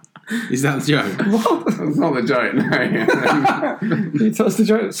 Is that the joke? That's not the joke. No. Can you tell us the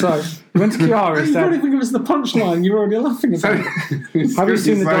joke? So, you went to Kiara You've instead. already think of us the punchline. You're already laughing about it. Have you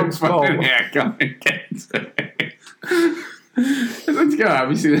seen the dog's bowl? Yeah, go and get it. I said to Kiara, "Have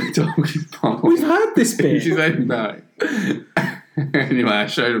you seen the dog's bowl?" We've heard this She bit. said no. Anyway, I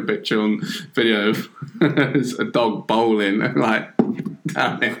showed a picture on video of a dog bowling and like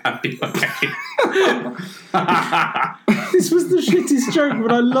down in alleyway. This was the shittest joke,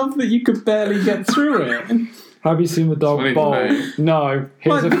 but I love that you could barely get through it. Have you seen the dog Funny, bowl? mate. No.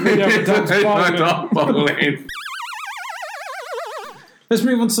 Here's a video of the dog's There's no bowling. dog bowling. Let's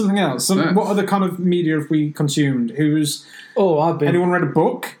move on to something else. Yeah. What other kind of media have we consumed? Oh, I've been. Anyone read a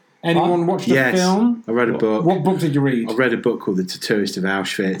book? Anyone watched a Yes. film? I read a book. What book did you read? I read a book called The Tattooist of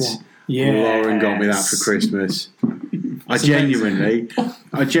Auschwitz. Yeah, Lauren got me that for Christmas. I genuinely,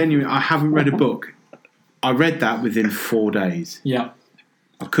 I haven't read a book. I read that within 4 days. Yeah.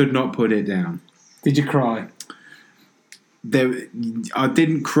 I could not put it down. Did you cry? I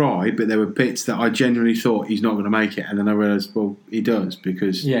didn't cry, but there were bits that I genuinely thought he's not going to make it, and then I realised, well, he does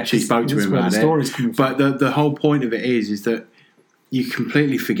because Yeah, she spoke to that's him where about the it. story's coming from. But the whole point of it is that you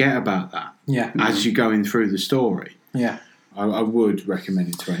completely forget about that Yeah. as you're going through the story. Yeah. I would recommend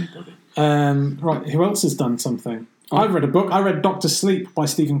it to anybody. Right. Who else has done something? I've read a book. I read Dr. Sleep by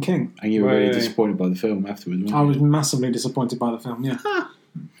Stephen King. And you were really Way. disappointed by the film afterwards, weren't I you? was massively disappointed by the film, yeah.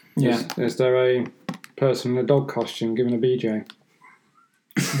 Yeah. Is there a person in a dog costume giving a BJ?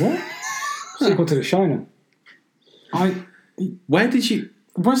 What? Sequel to The Shining. Where did you...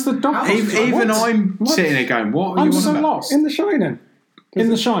 Where's the dog? Even What? I'm What? sitting there going, what are I'm you on so about? lost. In The Shining. In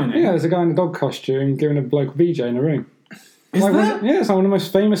The Shining? Yeah, there's a guy in a dog costume giving a bloke a BJ in a room. Is Like, there? yeah, it's like one of the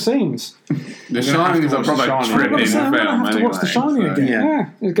most famous scenes. The Shining is a watch The proper Shining. trip in the I'm film. gonna have to watch The Shining anyway, so- again. Yeah.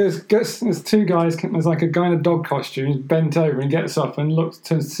 Yeah, it goes. There's two guys. There's like a guy in a dog costume. He's bent over and gets up and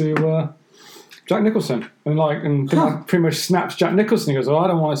turns to Jack Nicholson and pretty much snaps Jack Nicholson. He goes, "Oh, I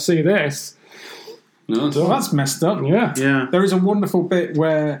don't want to see this." Nice. Well, that's messed up. Yeah. Yeah. There is a wonderful bit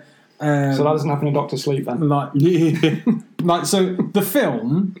where... So that doesn't happen in Doctor Sleep then. like so the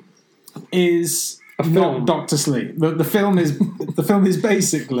film is film. not Doctor Sleep. The film is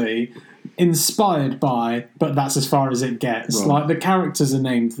basically inspired by, but that's as far as it gets. Right. Like the characters are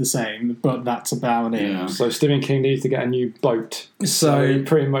named the same, but that's about it. Yeah. So Stephen King needs to get a new boat. So So he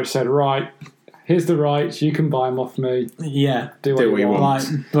pretty much said, "Right, here's the rights. You can buy them off me. yeah. Do what you want."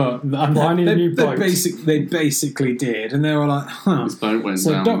 Like, but I need a new boat. they basically did, and they were like, "Huh." This boat went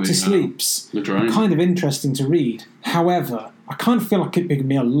So down Doctor the, Sleep's the drone. kind of interesting to read. However, I kind of feel like it could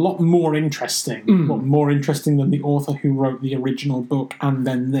be a lot more interesting. Well, more interesting than the author who wrote the original book and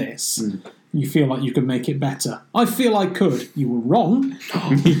then this. You feel like you could make it better. I feel I could. You were wrong.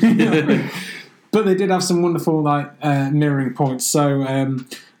 But they did have some wonderful mirroring points. So,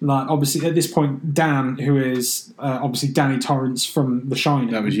 obviously at this point, Dan, who is obviously Danny Torrance from The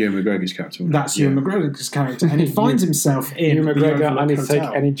Shining, That was Ewan McGregor's character. wasn't that's it? Ewan McGregor's character, and he finds himself in Ewan the McGregor, Overlook I need to take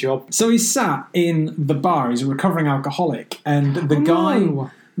Hotel. any job. So he's sat in the bar. He's a recovering alcoholic, and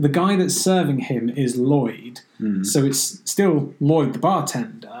the guy that's serving him is Lloyd. So it's still Lloyd the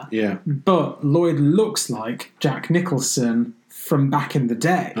bartender, Yeah. but Lloyd looks like Jack Nicholson from back in the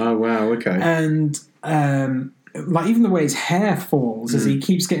day, Oh, wow, okay. and even the way his hair falls as he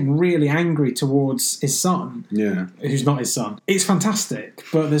keeps getting really angry towards his son, Yeah. who's not his son. It's fantastic,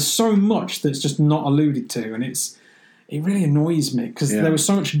 but there's so much that's just not alluded to, and it really annoys me because Yeah. there was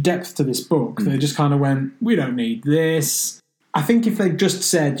so much depth to this book. They just kind of went, we don't need this. I think if they just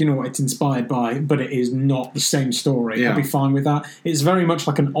said, you know what, it's inspired by, but it is not the same story, Yeah. I'd be fine with that. It's very much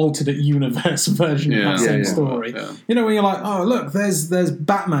like an alternate universe version of Yeah. that same Yeah, yeah. story. Yeah. You know, when you're like, oh, look, there's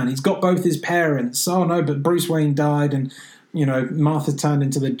Batman. He's got both his parents. Oh, no, but Bruce Wayne died and, you know, Martha turned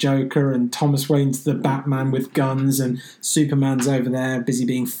into the Joker and Thomas Wayne's the Batman with guns and Superman's over there busy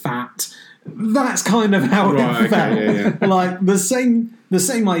being fat. That's kind of how Right, it felt. okay, yeah. Like the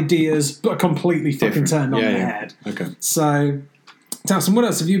same ideas, but completely fucking Different. turned on Yeah, their yeah. head. Okay. So, Towson, what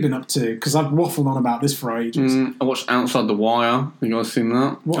else have you been up to? Because I've waffled on about this for ages. I watched Outside the Wire. You guys seen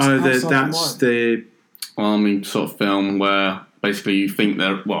that? What's Oh, Outside the that's Wire? the... Army sort of film where basically you think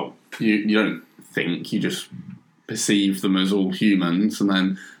they're, well, you don't think, you just perceive them as all humans, and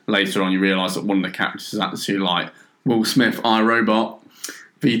then later on you realise that one of the characters is actually like Will Smith, iRobot,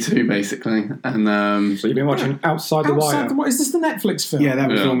 V2 basically, and So you've been watching Outside the Wire. Is this the Netflix film? Yeah, that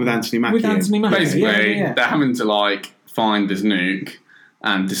was Yeah. the one with Anthony Mackie. With Anthony Mackie. basically yeah. they're having to like find this nuke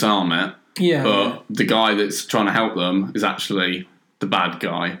and disarm it, Yeah. but the guy that's trying to help them is actually the bad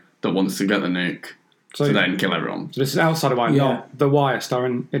guy that wants to get the nuke So to then kill everyone. this is Outside the Wire, Yeah. not The Wire,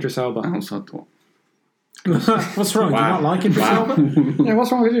 starring Idris Elba. Outside the Wire. What's wrong? Do you Wow. not like it, Wow. Yeah,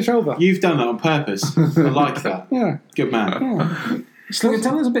 what's wrong with Idris Elba? You've done that on purpose. I like that. Yeah. Good man. Slinger,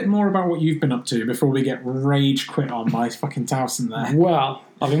 tell us a bit more about what you've been up to before we get rage quit on by fucking Towson there. Well,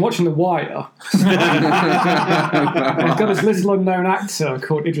 I've been watching The Wire. It's got this little unknown actor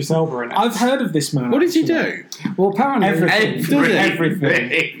called Idris Elba in it. I've heard of this man. What did you actually. do? Well, apparently,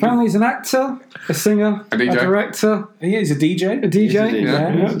 Everything. apparently he's an actor, a singer, A a DJ. director, Yeah, he's a DJ. a DJ. DJ.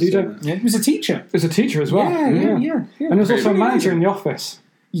 Yeah, DJ. Yeah, he was a teacher. He was a teacher as well. Yeah. And he was also a manager in The Office.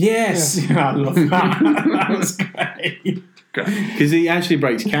 Yes. I love that. That was great. Because he actually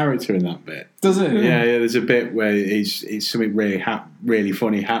breaks character in that bit. Does it? Yeah, there's a bit where it's something really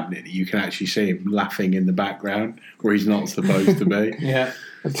funny happening. You can actually see him laughing in the background where he's not supposed to be. Yeah.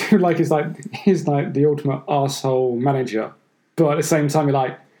 I do like he's like the ultimate arsehole manager, but at the same time you're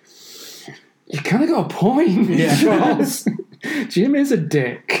like, you kind of got a point, Charles. Jim is a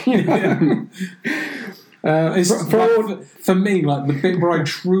dick. For me, like the bit where I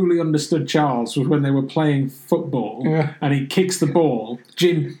truly understood Charles was when they were playing football Yeah. and he kicks the ball,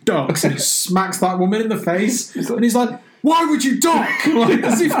 Jim ducks and smacks that woman in the face, and he's like, "Why would you duck?" Like,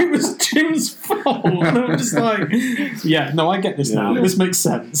 as if it was Jim's fault. And I'm just like, "Yeah, no, I get this now. Yeah. This makes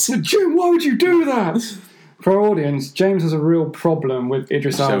sense." Jim, why would you do that? For our audience, James has a real problem with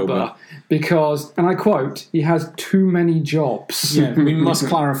Idris Elba because, and I quote, he has too many jobs. Yeah, we must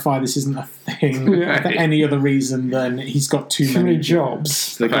clarify this isn't a thing for any other reason than he's got too many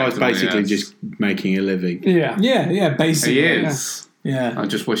jobs. The guy's Effectively, basically yes. just making a living. Yeah. Yeah, basically. He is. Yeah. I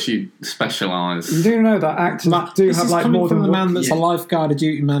just wish he'd specialise. You do know that actors do this have is like coming more from than the one. man that's a lifeguard, a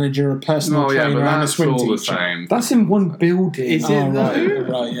duty manager, a personal Oh yeah, trainer, but and a that's swim all the teacher. same. That's in one building. Is it?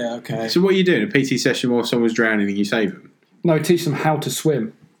 Right, yeah, okay. So what are you doing? A PT session while someone's drowning and you save them? No, teach them how to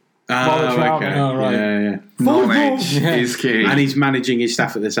swim. Oh, okay. Oh, right. Yeah. Knowledge Yeah. is key. And he's managing his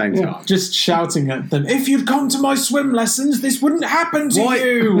staff at the same time. Just shouting at them, if you'd come to my swim lessons, this wouldn't happen to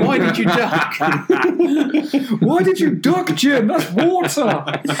you. Why did you duck? Why did you duck, Jim? That's water.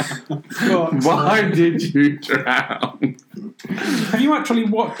 Why did you drown? Have you actually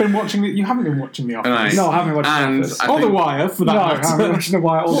been watching it? You haven't been watching The Office. No, I haven't watched The And Office. I Or The think Wire, for that No, I matter. haven't been watching The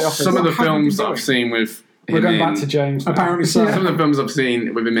Wire or The Office. some of the What have you films been that I've seen with him We're going in, back to James. now. Apparently so. some of the films I've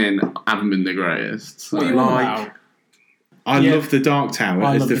seen with him in haven't been the greatest. So. What are you on about? I Yeah. love The Dark Tower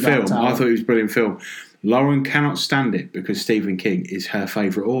I as love the The Dark film. Tower. I thought it was a brilliant film. Lauren cannot stand it because Stephen King is her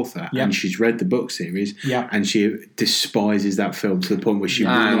favourite author Yep. and she's read the book series Yep. and she despises that film to the point where she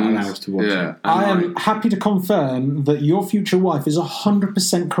will not allow us to watch it. I am happy to confirm that your future wife is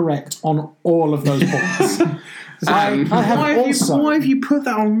 100% correct on all of those points. I have also... why have you put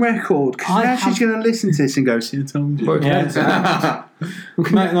that on record? Because I now have- she's going to listen to this and go, see, I told you. Yeah.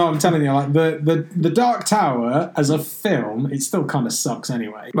 no, I'm telling you, like the Dark Tower as a film, it still kind of sucks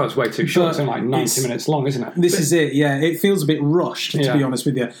anyway. Well, it's way too short. But It's only like 90 it's- minutes long, isn't it? This is it, yeah. It feels a bit rushed, to Yeah. be honest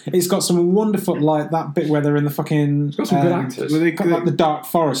with you. It's got some wonderful, like that bit where they're in the fucking. It's got some good actors. Well, they- Got, like the dark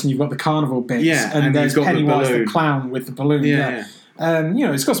forest, and you've got the carnival bits, Yeah, and and there's you've got the Pennywise the balloon. clown with the balloon. Yeah.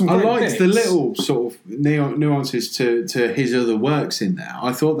 It's got some. I Great liked the bits. little sort of nuances to his other works in there.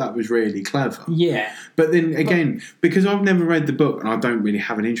 I thought that was really clever. Yeah, But then again, because I've never read the book and I don't really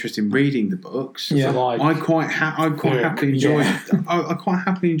have an interest in reading the books, Yeah. Like, I quite happily enjoyed. I quite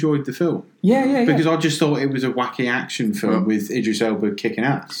happily enjoyed the film yeah. because I just thought it was a wacky action film with Idris Elba kicking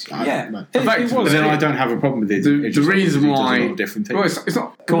ass. It But was. then I don't have a problem with it. The Idris Elba reason does a why, lot of different things. well, it's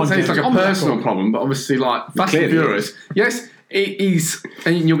not. Go on, It's like James, a on the personal record. problem, but obviously, like Fast and Clearly Furious. Yes, it is,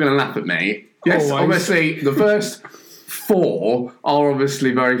 and you're going to laugh at me. Yes, Always. obviously, the first 4 are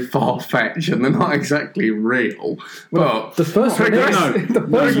obviously very far fetched and they're not exactly real. But the first one is. The first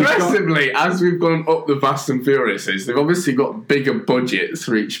one- progressively, as we've gone up the Fast and Furiouses, they've obviously got bigger budgets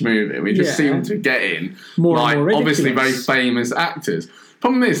for each movie. We just Yeah. seem to get in More and like more obviously very ridiculous. famous actors.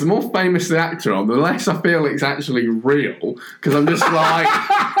 Problem is, the more famous the actor are, the less I feel it's actually real. Because I'm just like,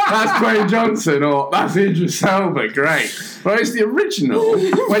 that's Dwayne Johnson or that's Idris Elba, great. Whereas the original,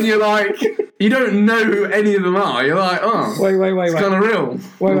 when you're like, you don't know who any of them are, you're like, oh, Wait. it's kind of real.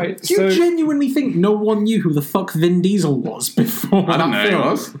 Wait. Do you genuinely think no one knew who the fuck Vin Diesel was before I don't know that who it film?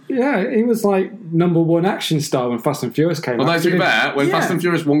 was. Yeah, he was like #1 action star when Fast and Furious came out. Although, to be fair, when Yeah. Fast and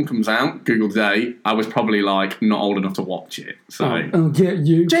Furious 1 comes out, Google today, I was probably like not old enough to watch it. So, I'll get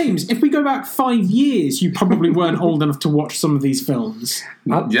you. James, if we go back 5 years, you probably weren't old enough to watch some of these films.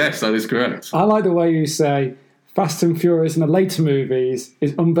 yes, that is correct. I like the way you say Fast and Furious in the later movies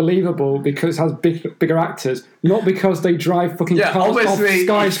is unbelievable because it has bigger actors, not because they drive fucking Yeah, cars off obviously,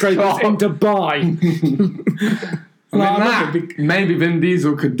 skyscrapers it's in Dubai. I mean, I that, love it maybe Vin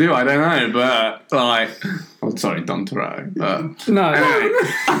Diesel could do, I don't know, but like, oh, sorry, Don Toretto, but No.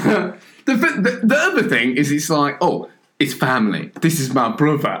 anyway. the other thing is, it's like, oh, it's family. This is my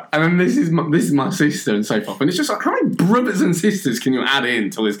brother, and then this is my sister, and so forth. And it's just like, how many brothers and sisters can you add in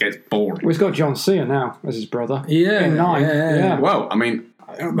until this gets boring? Well, he's got John Cena now as his brother. Yeah, In 9. yeah. Yeah. Well, I mean,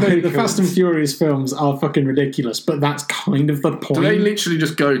 The Fast and Furious films are fucking ridiculous, but that's kind of the point. do they literally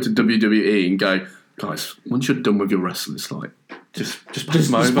just go to WWE and go, guys, once you're done with your wrestlers, like, just pass them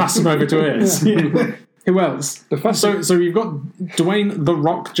Just over? pass them over to us. Yeah. Who else? The Fast So you've got Dwayne The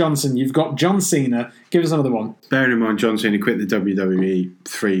Rock Johnson, you've got John Cena. Give us another one. Bearing in mind, John Cena quit the WWE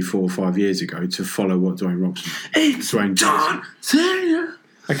 3, 4, 5 years ago to follow what Dwayne Robson. It's Dwayne John Cena.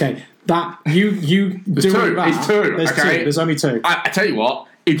 Okay, that you There's doing two. that. It's two, There's okay? two. There's only two. I tell you what,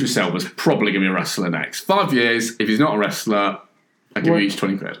 Idris Elba's probably going to be a wrestler next. 5 years, if he's not a wrestler, I'll give you each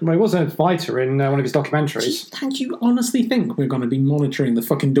 20 quid. Well, he was a fighter in one of his documentaries. And you honestly think we're going to be monitoring the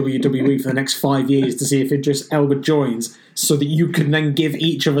fucking WWE for the next 5 years to see if Idris Elba joins so that you can then give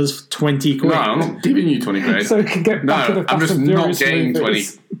each of us 20 quid? No, I'm not giving you 20 quid. So he can get back to the I'm Fast just and not Furious getting 20.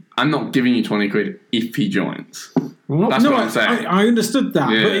 movies. I'm not giving you 20 quid if he joins. Well, That's No, what I'm saying. I understood that,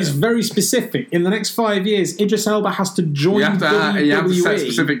 Yeah. but it's very specific. In the next 5 years, Idris Elba has to join You have to WWE. set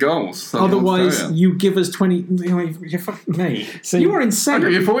specific goals. That's what I'm Otherwise, saying. you give us 20. You're fucking me. So you are I'll insane.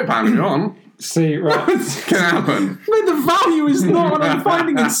 give you £40 if you want. See, right. Can happen. But the value is not what I'm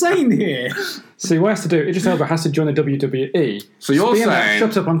finding insane here. See, what he has to do, Idris Elba has to join the WWE. So you're Being saying...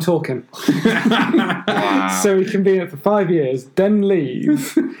 shut up, I'm talking. Wow. So he can be in it for 5 years, then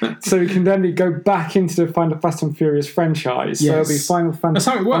leave. So he can then go back into the Final Fast and Furious franchise. So it'll be Final Fantasy. That's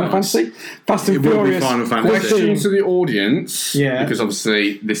how it works. Final Fantasy? Fast and It will be Furious. Final Fantasy. Question to the audience, Yeah. because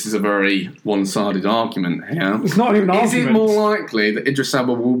obviously this is a very one-sided argument here. It's not even an Is it argument. more likely that Idris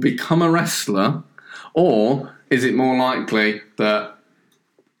Elba will become a wrestler, or is it more likely that,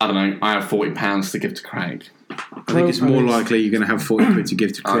 I don't know, I have £40 to give to Craig? I think it's more likely you're going to have 40 quid to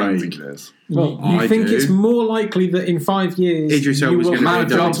give to I don't think Craig. it is. You I think do. it's more likely that in 5 years Idris you Elba's will gonna The amount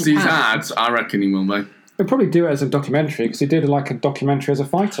be of a jobs he's £20? had, I reckon he will be. He'll probably do it as a documentary, because he did like a documentary as a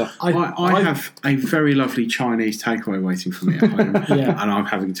fighter. I have a very lovely Chinese takeaway waiting for me at home, Yeah. and I'm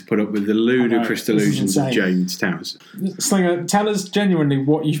having to put up with the ludicrous This is delusions of insane. James Townsend. Slinger, tell us genuinely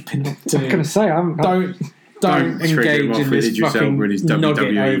what you've been up to. I'm going to say, I haven't. Don't trigger him engage off in with this Idris fucking Elba and his nugget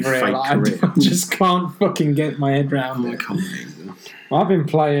WWE over it. fake Like, career. I just can't fucking get my head around it. I've been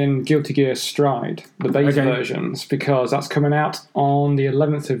playing Guilty Gear Stride, the beta versions, because that's coming out on the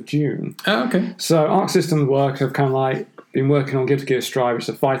 11th of June. Oh, okay. So Arc Systems Work have kind of like been working on Guilty Gear Strive, which is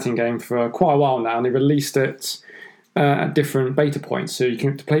a fighting game, for quite a while now, and they released it at different beta points, so you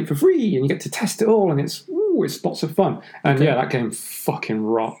can play it for free and you get to test it all, and it's lots of fun. And yeah, that game fucking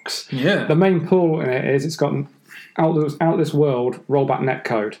rocks. Yeah. The main pull in it is it's got an out of this world rollback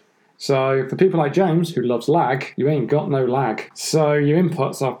netcode. So for people like James, who loves lag, you ain't got no lag. So your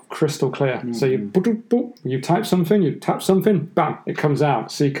inputs are crystal clear. So you type something, you tap something, bam, it comes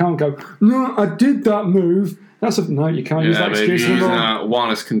out. So you can't go, no, I did that move. No, you can't use Yeah, that but if you're excuse using anymore. a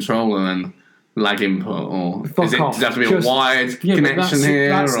wireless controller and lag input, or Fuck does it off. have to be Just- a wired Yeah, but connection here?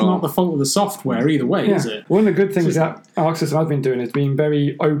 that's or? not the fault of the software either way, is it? One of the good things that Arc System has been doing is being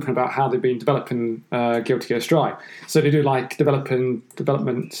very open about how they've been developing Guilty Gear Strive. So they do like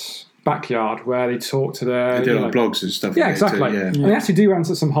development backyard, where they talk to their... They do like blogs and stuff. Yeah, like that exactly. too, yeah. And they actually do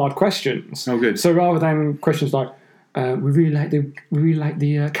answer some hard questions. Oh, good. So rather than questions like, we really like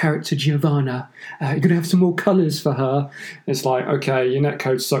the character Giovanna. You're going to have some more colours for her. It's like, okay, your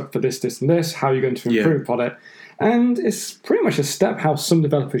netcode sucked for this, this, and this. How are you going to improve upon it? And it's pretty much a step how some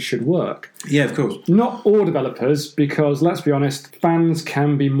developers should work. Yeah, of course. Not all developers, because let's be honest, fans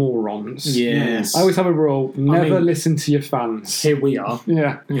can be morons. Yes. I always have a rule: never mean- listen to your fans. Here we are.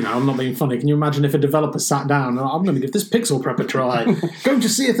 Yeah. You know, I'm not being funny. Can you imagine if a developer sat down and I'm going to give this Pixel Prep a try? Going to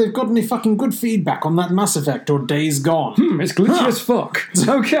see if they've got any fucking good feedback on that Mass Effect or Days Gone. It's glitchy as fuck.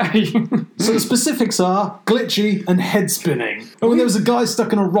 Okay. So the specifics are glitchy and head spinning. Oh, and there was a guy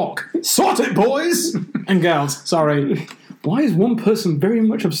stuck in a rock. Sort it, boys! And gals, sorry. Why is one person very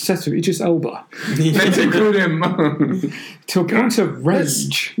much obsessed with Idris Elba? Let's include him. To a point of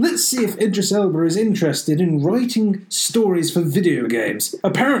rage. Let's see if Idris Elba is interested in writing stories for video games.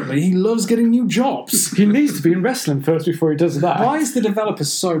 Apparently, he loves getting new jobs. He needs to be in wrestling first before he does that. Why is the developer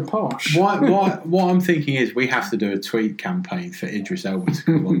so posh? What I'm thinking is we have to do a tweet campaign for Idris Elba to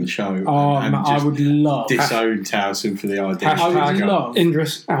come on the show Oh, and I just would love disown Towson for the idea. I would love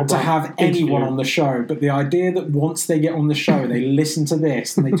Idris Elba to have anyone on the show, but the idea that once they get on the show, they listen to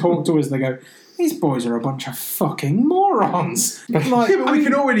this and they talk to us and they go, these boys are a bunch of fucking morons. Like, Yeah, but I we mean,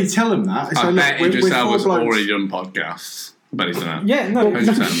 can already tell them that. I bet Idris four Elba's blokes. already done podcasts. I bet he's done that. yeah, no.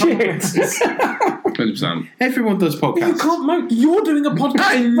 100%. 100%. Everyone does podcasts. You can't moan. You're doing a podcast.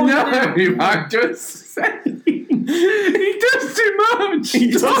 I right know. now. I'm just saying. He does too much.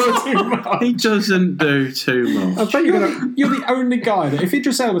 He does too much. He doesn't do too much. I bet you're gonna. You're the only guy that if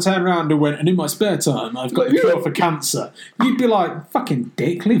Idris Elba turned around and went, and in my spare time I've got a cure for cancer, you'd be like, fucking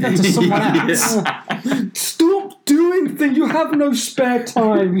dick, leave that to someone else. Stop doing things. You have no spare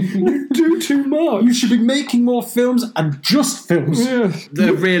time. You do too much. You should be making more films and just films. Yeah.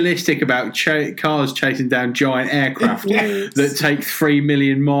 They're realistic about cars chasing down giant aircraft that take 3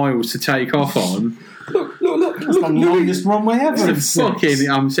 million miles to take off on. Look. It's the longest runway ever. It's fucking.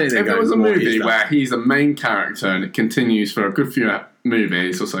 I'm sitting there If there going, was a "What movie is that?" where he's a main character and it continues for a good few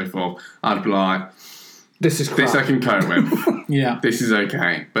movies or so forth, I'd be like, This is crap. this I can cope with. Yeah. This is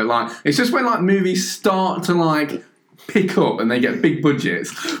okay. But like, it's just when like movies start to like pick up and they get big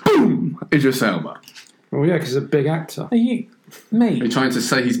budgets, boom, Idris Elba. Well, yeah, because he's a big actor. Are you, mate? Are you trying to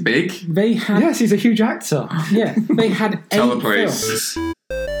say he's big? They had, Yes, he's a huge actor. yeah, they had Tell 8 the police. films.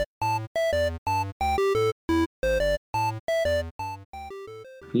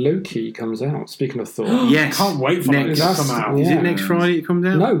 Loki comes out. Speaking of Thor. Yes. Can't wait for Next- it to come out. Is Yeah. it next Friday it comes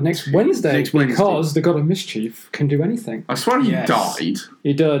out? No, next Wednesday. Next Wednesday. Because the God of Mischief can do anything. I swear he Yes. died.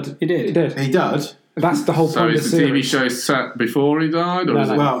 He did. He did. He did. He does. That's the whole So point of the is the TV series. show set before he died, or No, is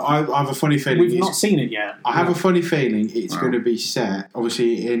no. it? Well, I have a funny feeling. We've it's- not seen it yet. I have a funny feeling it's going to be set,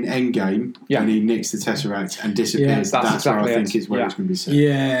 obviously, in Endgame, Yeah. when he nicks the Tesseract and disappears. Yeah, that's that's where I exactly think it. is where Yeah. it's going to be set.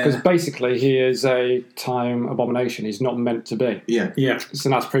 Yeah. Because basically, he is a time abomination. He's not meant to be. Yeah. Yeah. So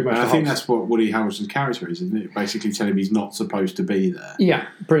that's pretty much And I the think whole- that's what Woody Harrelson's character is, isn't it? Basically telling him he's not supposed to be there. Yeah,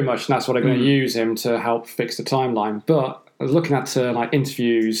 pretty much. And that's what they're going to use him to help fix the timeline. But I was looking at like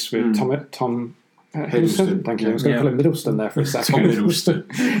interviews with Tom Hiddleston. Thank you. I was going to call him Middleston there for a second. Tom Hiddleston.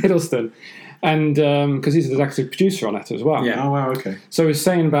 Hiddleston. And because he's the executive producer on it as well. Yeah. Oh, wow, okay. So he's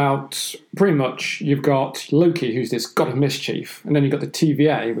saying about pretty much you've got Loki, who's this god of mischief, and then you've got the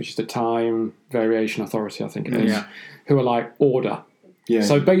TVA, which is the Time Variation Authority, I think it is, who are like order. Yeah.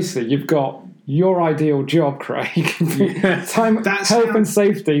 So basically, you've got your ideal job, Craig. Time, That's health how- and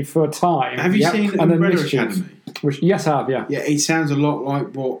safety for time. Have you seen and then Umbrella mischief. Academy? Which, yes, I have, yeah. Yeah, it sounds a lot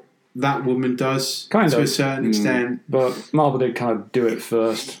like what that woman does Kind to of. a certain extent. But Marvel did kind of do it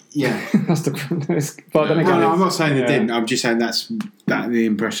first. Yeah. That's the. But then again, No, I'm not saying they yeah. didn't. I'm just saying that's the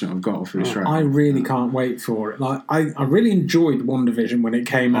impression I've got of this. I really can't wait for it. Like I really enjoyed WandaVision when it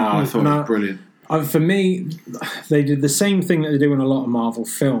came out. I thought And it was brilliant. For me, they did the same thing that they do in a lot of Marvel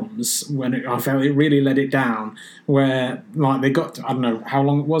films. I felt it really let it down. Where like they got I don't know how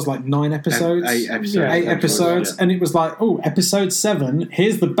long it was, like 9 episodes, 8 episodes. Yeah. 8 episodes, and it was like, oh, episode 7.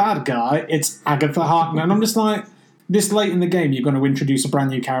 Here's the bad guy. It's Agatha Harkness, and I'm just like, this late in the game, you're going to introduce a brand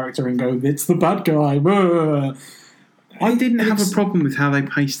new character and go, it's the bad guy. I didn't have a problem with how they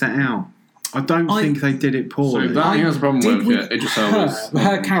paced that out. I don't think they did it So poorly. that he has a problem Did with with Idris Elba's.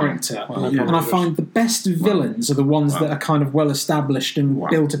 her character, and I find the best villains are the ones that are kind of well established and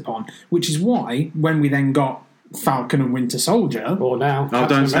built upon, which is why when we then got Falcon and Winter Soldier, Or now. Oh,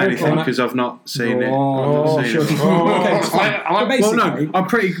 don't say anything because I've not seen it. Oh, I've not seen sure. it. Okay, it's fine. But Well, basically, no,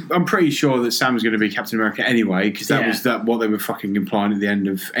 I'm pretty sure that Sam's going to be Captain America anyway because that Yeah. was what they were fucking implying at the end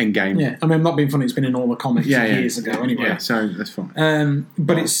of Endgame. yeah, I mean, I'm not being funny. It's been in all the comics years ago, anyway. Yeah, so that's fine.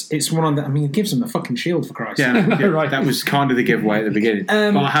 But it's one of the. I mean, it gives them a fucking shield for Christ. Yeah, no, Right. that was kind of the giveaway at the beginning.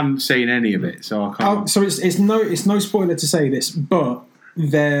 But I haven't seen any of it, so I can't. So it's no spoiler to say this, but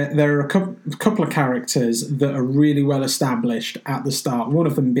there are a couple of characters that are really well established at the start. One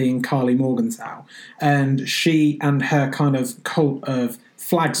of them being Carly Morgenthau, and she and her kind of cult of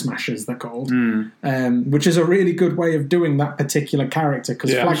flag smashers, they're called, which is a really good way of doing that particular character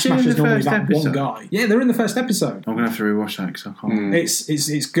because Yeah. flag Was she in smashers the normally first that episode? one guy. Yeah, they're in the first episode. I'm going to have to rewatch that because I can't.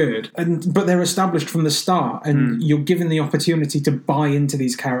 It's good, but they're established from the start, and you're given the opportunity to buy into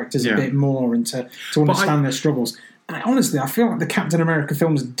these characters a bit more and to understand their struggles. And honestly, I feel like the Captain America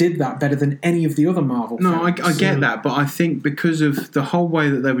films did that better than any of the other Marvel No, films. I get that, but I think because of the whole way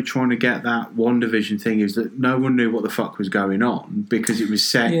that they were trying to get that WandaVision thing is that no one knew what the fuck was going on because it was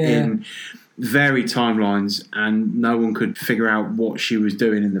set in varied timelines and no one could figure out what she was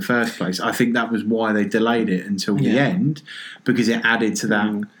doing in the first place. I think that was why they delayed it until the end because it added to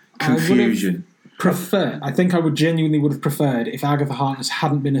that confusion. I think I would genuinely would have preferred if Agatha Harkness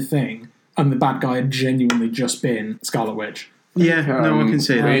hadn't been a thing and the bad guy had genuinely just been Scarlet Witch. Yeah, no, I can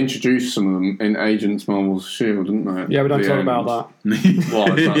see They that. introduced some of them in Agents Marvel's Shield, didn't they? Yeah, we don't The talk end. about that.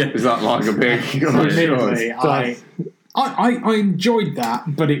 What, is that like a big... Admittedly, I enjoyed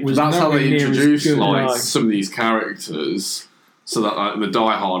that, but it was That's how nowhere they near as introduced good. like some of these characters, so that like the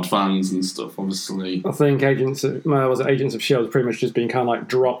die-hard fans and stuff. Obviously, I think Agents of S.H.I.E.L.D. pretty much just been kind of like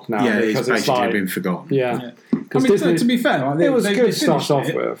dropped now Yeah, it's because basically like, been forgotten. yeah. I Because mean, Disney, to be fair, like, it was they good to start finished off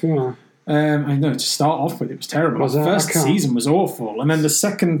it. with, yeah. I know, to start off with, it was terrible. Was The it? first I can't- season was awful, and then the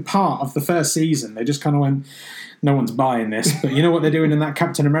second part of the first season, they just kind of went, no one's buying this, but you know what they're doing in that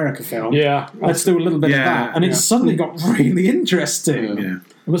Captain America film? Yeah, Let's do a little bit of Yeah, that. And it suddenly got really interesting. Yeah.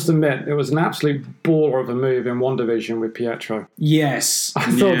 I must admit, it was an absolute baller of a move in WandaVision with Pietro. Yes. I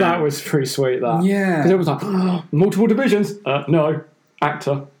thought that was pretty sweet, that. Yeah. Because it was like, multiple divisions? No,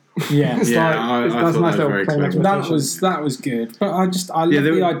 actor. Yeah. It's Yeah, like, I that's thought a nice that was little very play on clever. expectations. That was good. But I love Yeah,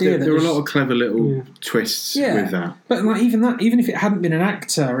 the idea that there were a it's- lot of clever little twists with that. But like even if it hadn't been an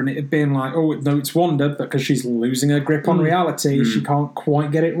actor and it had been like, oh no, it's Wanda because she's losing her grip on reality, she can't quite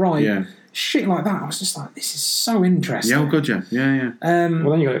get it right. Yeah. Shit like that. I was just like, this is so interesting. Yeah, oh, good, yeah. Yeah. Well,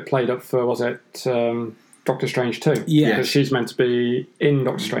 then you got it played up for, was it Doctor Strange 2? Yeah. Because she's meant to be in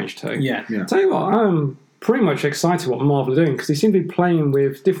Doctor Strange 2. Yeah. Yeah. Tell you what, I'm pretty much excited what Marvel are doing because they seem to be playing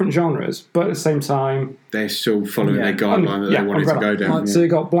with different genres, but at the same time, They're still following Yeah. their guideline that they wanted to go down. Like, so you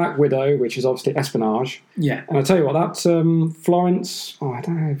got Black Widow, which is obviously espionage, Yeah. and I tell you what, that Florence, I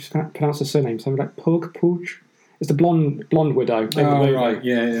don't know how to pronounce her surname, something like Pug. It's the blonde widow. In the Oh, movie. right,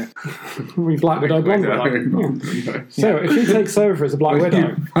 yeah. Black Widow, blonde widow. Yeah. So if she takes over as a Black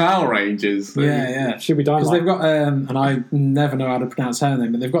Widow, Power Rangers. Yeah. she'll be Because dynamite. they've got, and I never know how to pronounce her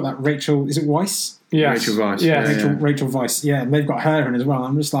name, but they've got that Rachel, is it Weisz? Yes. Rachel Weisz, Yes. yeah. Rachel Weisz, yeah, and they've got her in as well.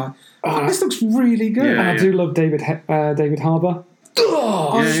 I'm just like, this looks really good. Yeah. And I do love David Harbour.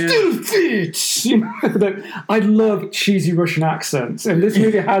 Oh, Yeah, yeah. still fit. You know, I love cheesy Russian accents, and this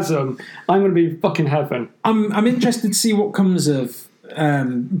movie has them. I'm going to be fucking heaven. I'm interested to see what comes of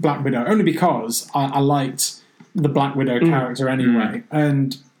Black Widow, only because I liked the Black Widow character anyway,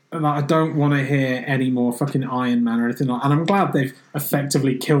 and I don't want to hear any more fucking Iron Man or anything like that. And I'm glad they've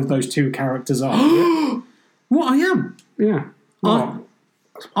effectively killed those two characters off. What I am? Yeah.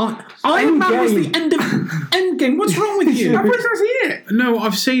 Iron Man was the end of Endgame. What's wrong with you? I've not seen it. No,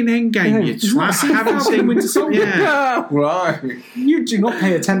 I've seen Endgame, you You've not twat. seen I haven't Falcon and seen Winter Soldier? Yeah. Right. You do not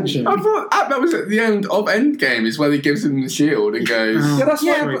pay attention. I thought that was at the end of Endgame, is where he gives him the shield and goes. Yeah, that's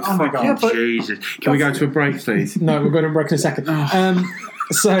Yeah, right. but- oh my God. Yeah, but Jesus. Can we go to a break, please? No, we're going to break in a second.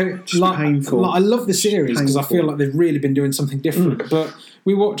 So, like, painful. I love the series because I feel like they've really been doing something different. But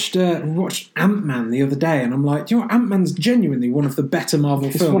we watched Ant-Man the other day, and I'm like, do you know what? Ant-Man's genuinely one of the better Marvel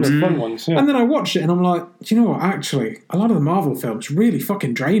it's one films. of the fun ones. Yeah. And then I watched it, and I'm like, do you know what? Actually, a lot of the Marvel films really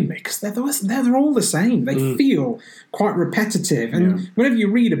fucking drain me because they're all the same. They feel quite repetitive. And whenever you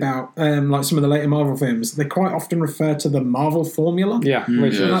read about like some of the later Marvel films, they quite often refer to the Marvel formula. Yeah,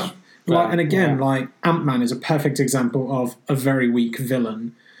 which Yeah. is And again, yeah. like Ant-Man is a perfect example of a very weak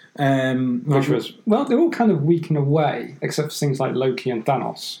villain. which was they're all kind of weak in a way, except for things like Loki and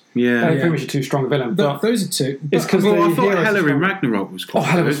Thanos. Yeah. They're pretty much a too strong villain. But Those are two. it's because Well, I the thought heroes Hela are in strong. Ragnarok was quite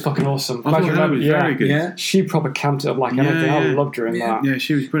Hela was good. fucking awesome. I thought Hela was very good. Yeah. She probably camped it up like anything. I yeah. loved her in that. Yeah,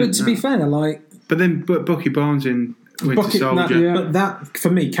 she was But brilliant. to be fair, like but Bucky Barnes in Winter Bucket, Soldier. yeah. but that for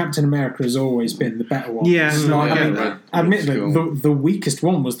me, Captain America has always been the better one. Yeah, It's no, like, I I get mean, that. admittedly, Red Skull. the weakest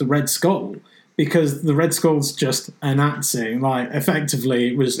one was the Red Skull. Because the Red Skull's just an acting, like effectively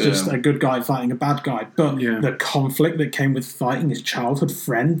it was just Yeah. a good guy fighting a bad guy. But Yeah. the conflict that came with fighting his childhood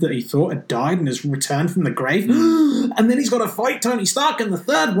friend that he thought had died and has returned from the grave, and then he's got to fight Tony Stark in the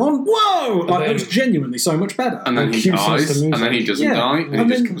third one. Whoa! Like then- it was genuinely so much better. And then And he cue dies, sinister and then he music. doesn't Yeah. die, and And he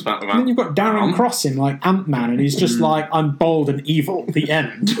just then- comes back with And then you've got Darren Bam. Cross in like Ant-Man, and he's just like, I'm bold and evil. The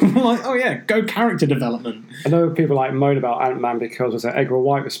end. Like, oh yeah, go character development. I know people like moan about Ant-Man because was it Edgar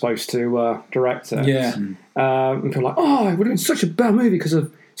Wright was supposed to direct it. Yeah. And people are like, oh, it would have been such a bad movie because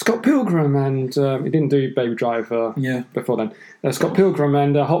of Scott Pilgrim, and he didn't do Baby Driver Yeah. before then. Scott Pilgrim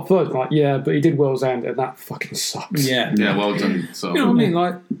and Hot Fuzz, like, yeah, but he did World's End, and that fucking sucks. Yeah. Yeah, well done. So You know what I mean?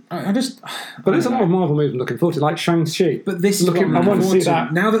 Like, I just. But there's a lot of Marvel movies I'm looking forward to, like Shang-Chi. But this is Look, what I'm I want to looking see forward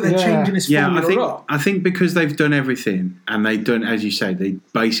that. Now that they're Yeah. changing this Yeah, formula I think because they've done everything and they've done, as you say, they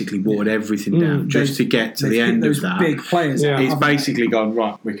basically watered everything down just to get to they've the hit end those of that. big players. Yeah. out, It's haven't they? basically gone,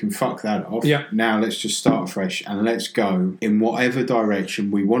 right, we can fuck that off. Yeah. Now let's just start fresh and let's go in whatever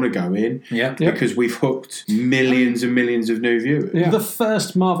direction we want to go in Yeah. because we've hooked millions and millions of new viewers. Yeah. The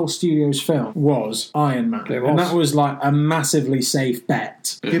first Marvel Studios film was Iron Man, It was. and that was like a massively safe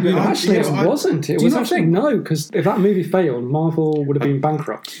bet. Yeah, but Actually, it wasn't. It you was not actually think? no, because if that movie failed, Marvel would have been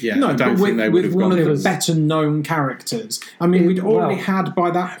bankrupt. Yeah, No, I don't but think they with would have one gone. of It the was- better known characters. I mean, we'd already well, had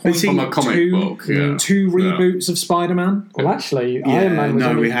by that point see- From a comic two, book, yeah. two Yeah. reboots of Spider-Man. Well, actually, Yeah, Iron Man was no,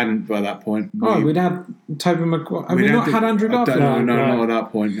 only, we hadn't by that point. Oh, we'd had Tobey Maguire. Have we we'd not had Andrew I don't Garfield? know, no, No. not at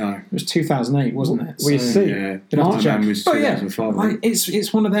that point, no. It was 2008, wasn't it? We So- see. Yeah, You'd have to Iron check. Man was But yeah, 2005. like,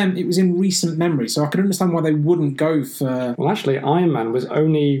 it's one of them. It was in recent memory, so I could understand why they wouldn't go for. Well, actually, Iron Man was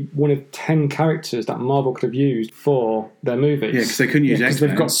only one of 10 characters that Marvel could have used for their movies. Yeah, because they couldn't use Because X-Men.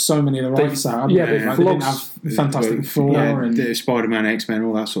 they've got so many of the rights out. haven't yeah, they? they've Like, they didn't flogged- have Fantastic Four yeah, and the Spider-Man, X-Men,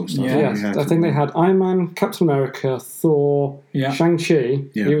 all that sort of stuff. Yeah. Yes, We had I to- think they had Iron Man, Captain America, Thor, Yeah. Shang-Chi.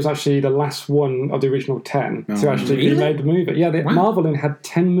 Yeah. He was actually the last one of the original 10 to Oh, actually really? be made the movie. Yeah, Wow. Marvel had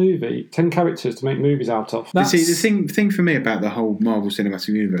 10 characters to make movies out of. You see, the thing for me about the whole Marvel Cinematic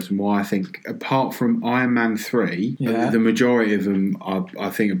Universe and why I think, apart from Iron Man 3, Yeah. the majority of them I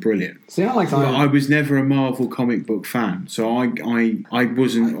think are brilliant. See, I liked But Iron I was never a Marvel comic book fan, so I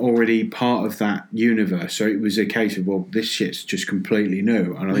wasn't already part of that universe. So it was a case of, well, this shit's just completely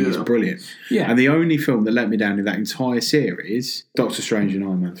new, and I think it's brilliant. Yeah. And the only film that let me down in that entire series, Doctor Strange and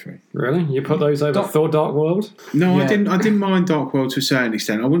Iron Man 3. Really? You put those over Thor Dark World? No, Yeah. I didn't mind Dark World to a certain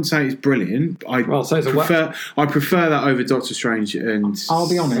extent. I wouldn't say it's brilliant. I prefer that over Doctor Strange and. I'll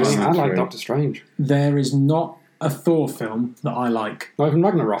be honest, Iron Man I like 3. Doctor Strange. there is not a Thor film that I like. Not even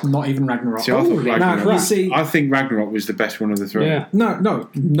Ragnarok. Not even Ragnarok. See, I thought Ragnarok. now, you see, I think Ragnarok was the best one of the three. Yeah.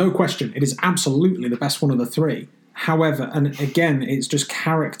 no question. It is absolutely the best one of the three. However, and again, it's just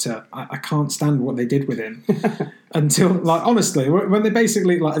character. I can't stand what they did with him. Until, like, honestly, when they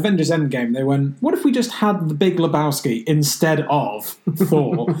basically, like, Avengers Endgame, they went, what if we just had the Big Lebowski instead of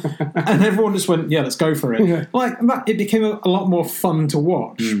Thor? And everyone just went, yeah, let's go for it. Yeah. Like, that, it became a lot more fun to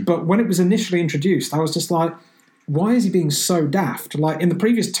watch. But when it was initially introduced, I was just like, why is he being so daft? Like, in the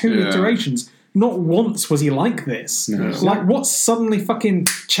previous 2 iterations, not once was he like this. No. Like, what's suddenly fucking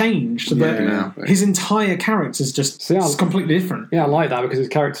changed? That his entire character is just completely different. Yeah, I like that because his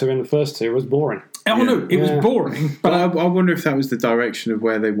character in the first 2 was boring. Oh, no, it was boring. But I wonder if that was the direction of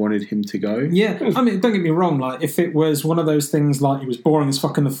where they wanted him to go. Yeah, I mean, don't get me wrong. Like, if it was one of those things, like he was boring as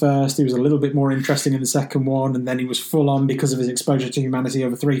fuck in the first, he was a little bit more interesting in the second one, and then he was full on because of his exposure to humanity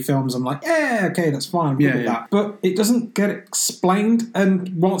over 3 films. I'm like, yeah, okay, that's fine. I'm good with that. But it doesn't get explained.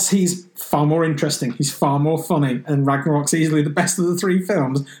 And whilst he's far more interesting, he's far more funny, and Ragnarok's easily the best of the 3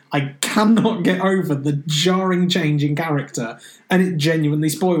 films, I cannot get over the jarring change in character, and it genuinely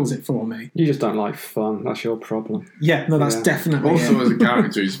spoils it for me. You just don't like fun. That's your problem. Yeah, no, that's definitely Also, it. as a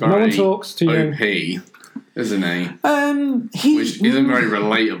character, he's very No one talks to you. OP, isn't he? He Which isn't very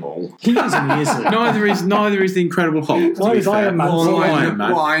relatable. He is and he isn't. Neither is the Incredible Hulk. Why is Iron Man Or so Iron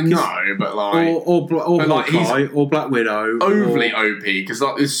Man. Well, I know, but like Or but, like, he's Hawkeye, or Black Widow. overly OP because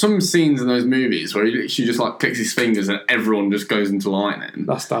like there's some scenes in those movies where he literally just like clicks his fingers and everyone just goes into lightning.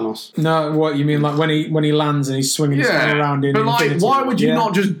 That's Thanos. No, what you mean? Like when he lands and he's swinging his thing around in. but like, Infinity why War? would you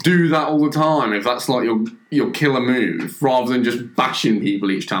not just do that all the time if that's like your killer move rather than just bashing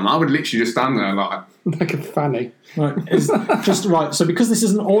people each time? I would literally just stand there like. Like a fanny. Right, it's just right. So because this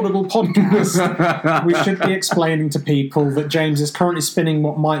is an audible podcast, we should be explaining to people that James is currently spinning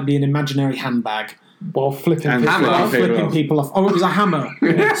what might be an imaginary handbag. While flipping And people hammer. off. Flipping people off. Oh, it was a hammer.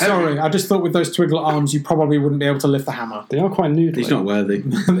 Sorry, I just thought with those twiggler arms, you probably wouldn't be able to lift the hammer. They are quite noodly. He's not worthy.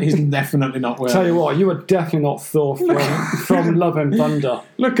 He's definitely not worth Tell it. you what, you are definitely not Thor from Love and Thunder.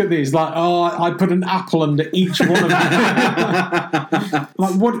 Look at these. Like, I put an apple under each one of them.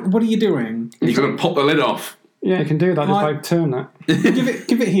 Like, what are you doing? You've got to pop the lid off. Yeah, you can do that just by turn it. Give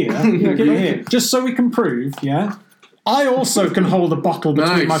it here. Give it here. Just so we can prove, yeah? I also can hold a bottle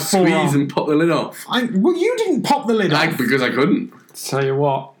between my squeeze forearms. and pop the lid off. Well, you didn't pop the lid off. Because I couldn't. Tell you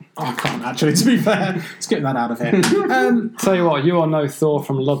what. Oh, I can't actually, to be fair. Let's get that out of here. Tell you what, you are no Thor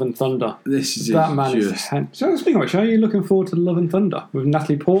from Love and Thunder. This is That man is... just... So speaking of which, are you looking forward to Love and Thunder? With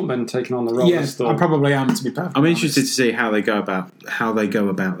Natalie Portman taking on the role Yes, of Thor? I probably am, to be perfect. I'm interested to see how they go about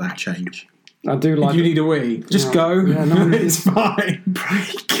that change. I do like... You need a wee. Just go. Yeah, no, it's fine.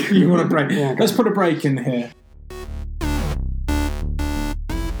 Break. You want a break? Yeah, Let's put a break in here.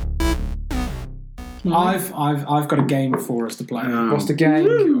 I've got a game for us to play. What's the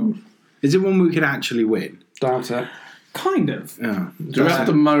game? Is it one we could actually win? Doubt it. Kind of. Yeah. Do we have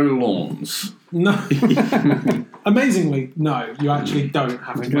to mow lawns? No. Amazingly, no. You actually don't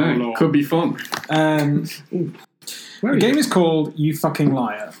have to mow lawn. Could be fun. The game is called You Fucking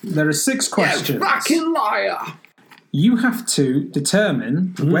Liar. There are 6 questions. Fucking liar! You have to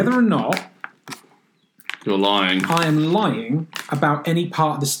determine whether or not You're lying. I am lying about any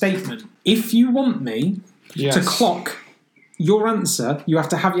part of the statement. If you want me to clock your answer, you have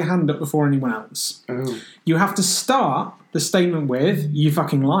to have your hand up before anyone else. Oh. You have to start the statement with, you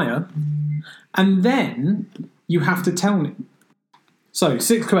fucking liar, and then you have to tell me. So,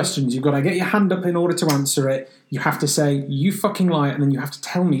 6 questions. You've got to get your hand up in order to answer it. You have to say, you fucking liar, and then you have to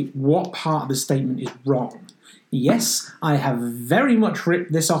tell me what part of the statement is wrong. Yes, I have very much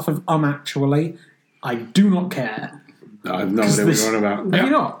ripped this off of actually. I do not care. I have no idea what you're on about. Have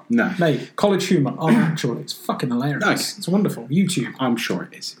you not? No. Mate, college humour, actually. It's fucking hilarious. Nice. It's wonderful. YouTube. I'm sure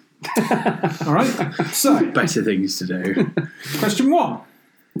it is. All right. So, Better things to do. question 1.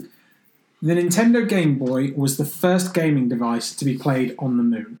 The Nintendo Game Boy was the first gaming device to be played on the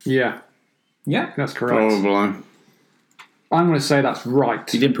moon. Yeah, Yeah? that's correct. Probably. I'm going to say that's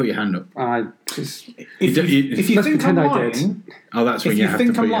right. You didn't put your hand up. I just... If don't- you let's think I'm pretend I lying, did. Oh, that's when if you you have to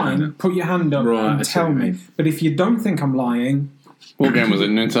think put I'm your hand lying, up. put your hand up Right, I and see tell what you me. mean. But if you don't think I'm lying... What game was it?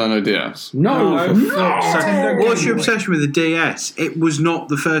 Nintendo DS? No! Nintendo What's Game your Boy. obsession with the DS? It was not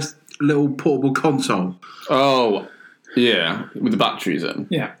the first little portable console. Oh, yeah. With the batteries in.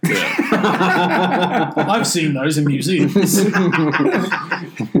 Yeah. Yeah. I've seen those in museums.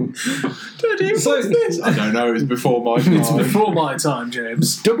 Daddy, I don't know. It was before my It's time. before my time,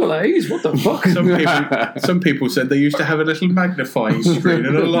 James. Double A's? What the fuck? Some people said they used to have a little magnifying screen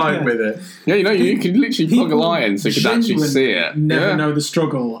and a light with it. Yeah, you could literally plug a light in so you could actually Genuinely see it. Never Yeah. know the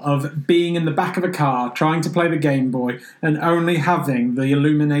struggle of being in the back of a car trying to play the Game Boy and only having the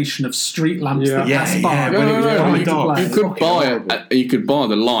illumination of street lamps that Yeah, pass by. yeah, when but you're it was trying only to dark. play. You could buy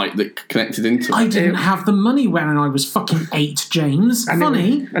the light that connected into I it. didn't have the money when I was fucking 8, James.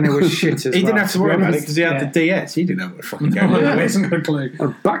 Funny. And it was shit as He well. didn't have to worry about it because he had Yeah. the DS. He didn't know what fucking I game it was. hasn't got a clue. A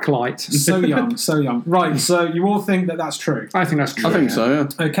backlight. So young, so young. Right, so you all think that that's true. I think that's true. I think so,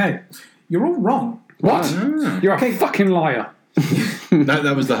 yeah. Okay, you're all wrong. What? You're a fucking liar.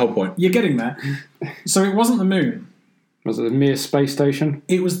 That was the whole point. You're getting there. So it wasn't the moon. Was it a mere space station?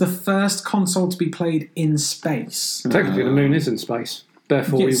 It was the first console to be played in space. Technically, the moon is in space.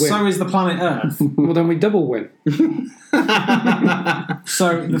 Therefore, we win. So is the planet Earth. Well, then we double win.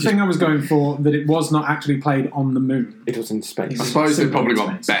 So the thing I was going for, that it was not actually played on the moon. It was in space. I suppose they've probably Space.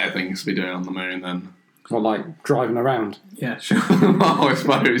 got better things to be doing on the moon than. Or like driving around. Yeah, sure. I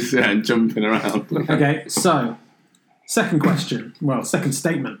suppose, yeah, and jumping around. Okay, so second question. Well, second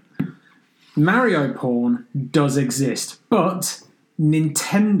statement. Mario porn does exist, but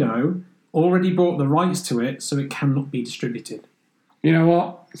Nintendo already bought the rights to it, so it cannot be distributed. You know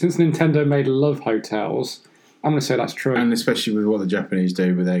what? Since Nintendo made Love Hotels, I'm going to say that's true. And especially with what the Japanese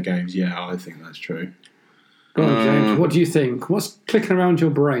do with their games, yeah, I think that's true. Go on, James. What do you think? What's clicking around your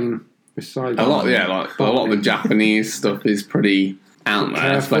brain besides A lot of the Japanese stuff is pretty out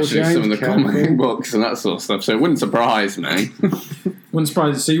there, especially some of the comic books and that sort of stuff. So it wouldn't surprise me. Wouldn't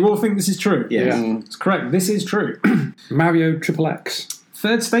surprise you. So you all think this is true? Yeah. It's correct. This is true. Mario XXX.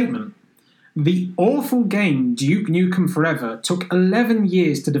 Third statement. The awful game Duke Nukem Forever took 11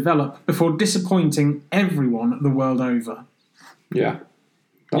 years to develop before disappointing everyone the world over. Yeah.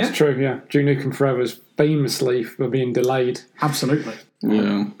 That's Yeah. true, yeah. Duke Nukem Forever is famously for being delayed. Absolutely.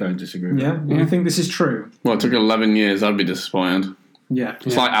 Yeah. Don't disagree with Yeah? that. You think this is true? Well, it took 11 years. I'd be disappointed. Yeah.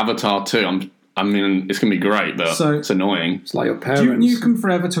 It's like Avatar 2. I mean, it's going to be great, but So- it's annoying. It's like your Duke parents. Nukem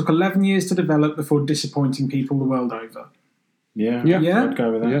Forever took 11 years to develop before disappointing people the world over. Yeah, Yeah. I'd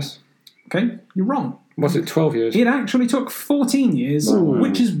go with that. Yes. Okay? You're wrong. Was it 12 years? It actually took 14 years,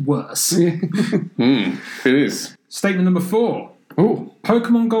 which is worse. It is. Statement number 4. Ooh.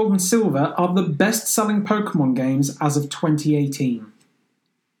 Pokemon Gold and Silver are the best-selling Pokemon games as of 2018.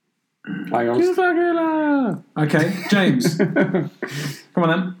 Hang on. Okay, James. Come on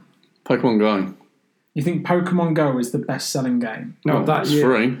then. Pokemon Go. You think Pokemon Go is the best-selling game? No, of that It's year.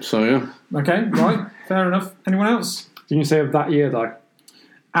 free, so yeah. Okay, right. Fair enough. Anyone else? Did you say of that year, though?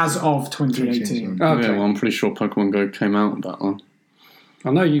 As of 2018. Okay. Yeah, well, I'm pretty sure Pokemon Go came out about that. I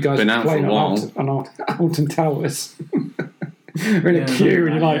know you guys Been are out for playing a while. Oh, on Alton Towers. We're in a queue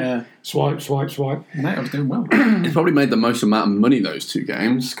and you're like, swipe, swipe, swipe. Mate, I was doing well. It's probably made the most amount of money, those two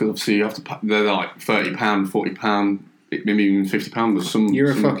games, because obviously you have to. They're like £30, £40, maybe even £50 or some.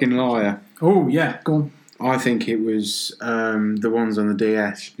 You're a some- fucking liar. Oh, yeah, go on. I think it was the ones on the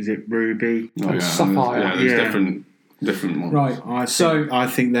DS. Is it Ruby? Oh, yeah, Sapphire. Yeah, there's Yeah. different ones. Right. I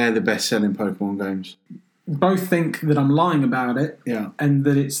think they're the best-selling Pokemon games. Both think that I'm lying about it Yeah, and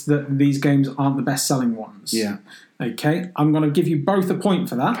that it's that these games aren't the best-selling ones. yeah. Okay, I'm going to give you both a point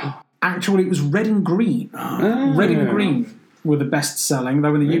for that. Actually, it was Red and Green. Ah. Red and Green were the best-selling,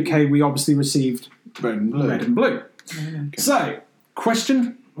 though in the UK we obviously received Red and blue. Red and Blue. So,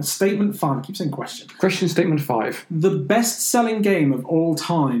 statement 5. I keep saying question. Question statement 5. The best-selling game of all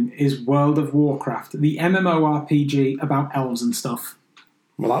time is World of Warcraft, the MMORPG about elves and stuff.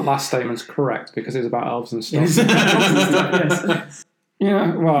 Well, that last statement's correct because it's about elves and It stuff. is elves and stuff, yes.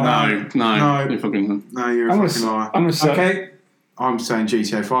 Yeah, well, No. You fucking. No, you're I'm gonna say, Okay, I'm saying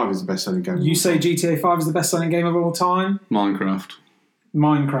GTA 5 is the best-selling game. you say GTA 5 is the best-selling game of all time? Minecraft.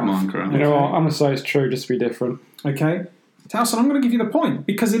 Minecraft. you know what? I'm gonna say it's true just to be different. Okay. Towson, I'm going to give you the point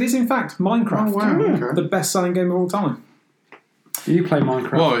because it is in fact Minecraft, Oh, wow, okay. the best-selling game of all time. You play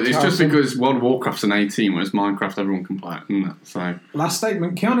Minecraft. Well, it's just Harrison. because World of Warcraft's an 18, whereas Minecraft everyone can play it, isn't it? So Last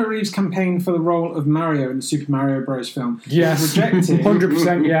statement: Keanu Reeves campaigned for the role of Mario in the Super Mario Bros. Film. He Yes. was rejected.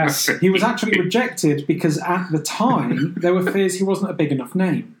 100% yes. He was actually rejected because at the time there were fears he wasn't a big enough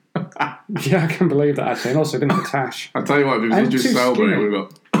name. Yeah, I can believe that actually. And also didn't have Tash. I tell you what, if it was I'm Idris too Elba, skinny. it would have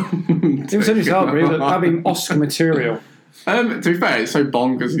got. It was only Zelda, that'd been Oscar material. To be fair, it's so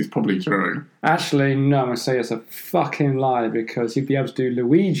bonkers. It's probably true. Actually, no, I'm gonna say it's a fucking lie because he'd be able to do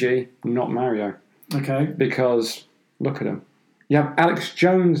Luigi, not Mario. Okay. Because look at him. You have Alex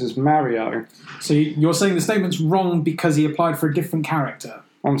Jones as Mario. So you're saying the statement's wrong because he applied for a different character.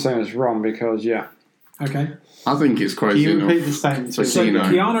 I'm saying it's wrong because, yeah. Okay. I think it's Can crazy you enough. repeat the statement? So So Gino.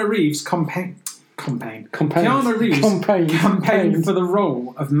 Keanu Reeves campaigned. Keanu Reeves campaigned for the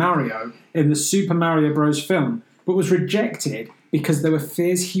role of Mario in the Super Mario Bros. Film, but was rejected because there were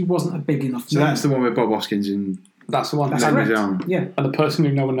fears he wasn't a big enough So name. that's the one with Bob Hoskins and That's the one. That's And correct. Leguizamo. Yeah. the person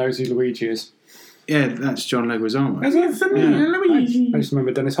who no one knows who Luigi is. Yeah, that's John Leguizamo. I just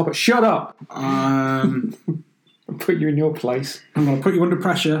remember Dennis Hopper. Shut up! Um, I'll put you in your place. I'm going to put you under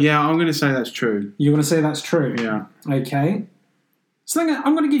pressure. yeah, I'm going to say that's true. You're going to say that's true. Yeah. Okay. So then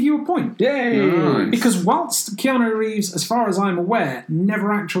I'm going to give you a point. Yay! Nice. Because whilst Keanu Reeves, as far as I'm aware,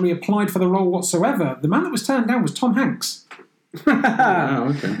 never actually applied for the role whatsoever, the man that was turned down was Tom Hanks.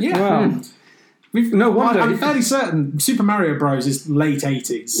 Oh, okay. Yeah. Well, no wonder. I'm fairly certain Super Mario Bros. Is late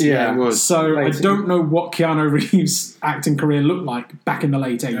 80s. Yeah, it was. So Late. I don't know what Keanu Reeves' acting career looked like back in the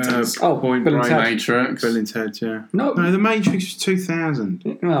late 80s. Point Bill and Break, Ted. Matrix. Bill and Ted, yeah. No. No, The Matrix was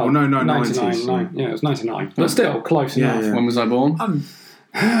 2000. Well, Oh, no, 99. 90s. Yeah, it was 99. But still, close Yeah, enough. yeah. When was I born?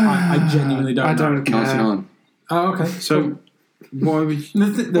 I genuinely don't I know. don't care. 99. Oh, okay. So, why would you...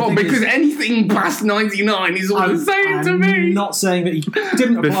 The Well, thing because is, anything past 99 is all the same to I'm me. not saying that he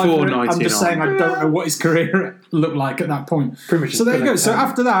didn't apply Before for it. I'm just 99. saying I don't know what his career looked like at that point. Pretty much So there you go. just So Bill and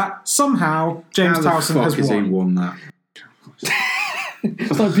after that, somehow James How the Towson fuck has has he won. won that?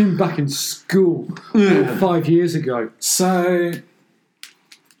 It's like being back in school 5 years ago. So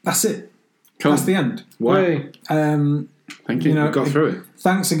that's it. Cool. That's the end. Wow. Hey, Thank you. You know, Got through it.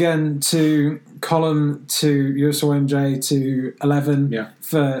 Thanks again to Colin, to USOMJ, to Eleven Yeah.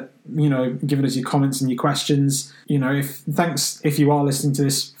 for giving us your comments and your questions. Thanks if you are listening to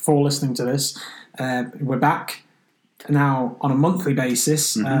this for listening to this. We're back now on a monthly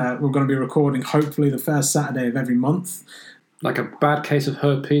basis. We're going to be recording hopefully the first Saturday of every month. like a bad case of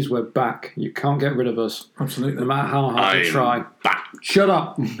herpes, we're back. You can't get rid of us. Absolutely. No matter how hard you I'm try. back. Shut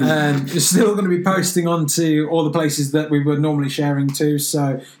up. You're still going to be posting onto all the places that we were normally sharing to.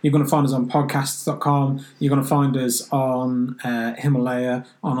 So you're going to find us on podcasts.com. You're going to find us on Himalaya,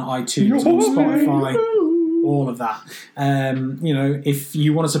 on iTunes, on Spotify, all of that. If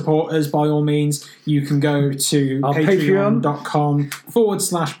you want to support us, by all means, you can go to Our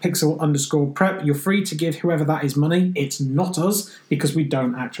patreon.com/pixel_prep. You're free to give whoever that is money. It's not us because we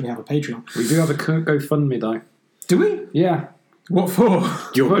don't actually have a Patreon. We do have a GoFundMe though. Do we? Yeah. What for?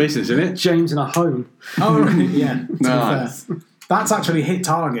 Your But- business, isn't it? James in a home. Oh, right. Yeah. To be Nice. fair. That's actually hit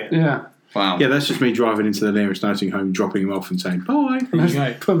target. Yeah. Wow. Yeah, that's just me driving into the nearest nursing home, dropping him off and saying, bye. There you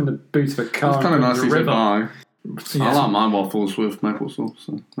go. Put him in the boot of a car. It's kind of and nice put him to in the river. buy. I like my waffles with maple sauce.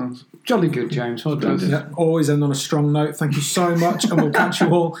 So that's Jolly good, James. Well done. Yeah, always end on a strong note. Thank you so much, and we'll catch you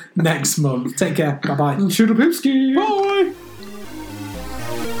all next month. Take care. Bye bye. Shoodle-poopski. Bye.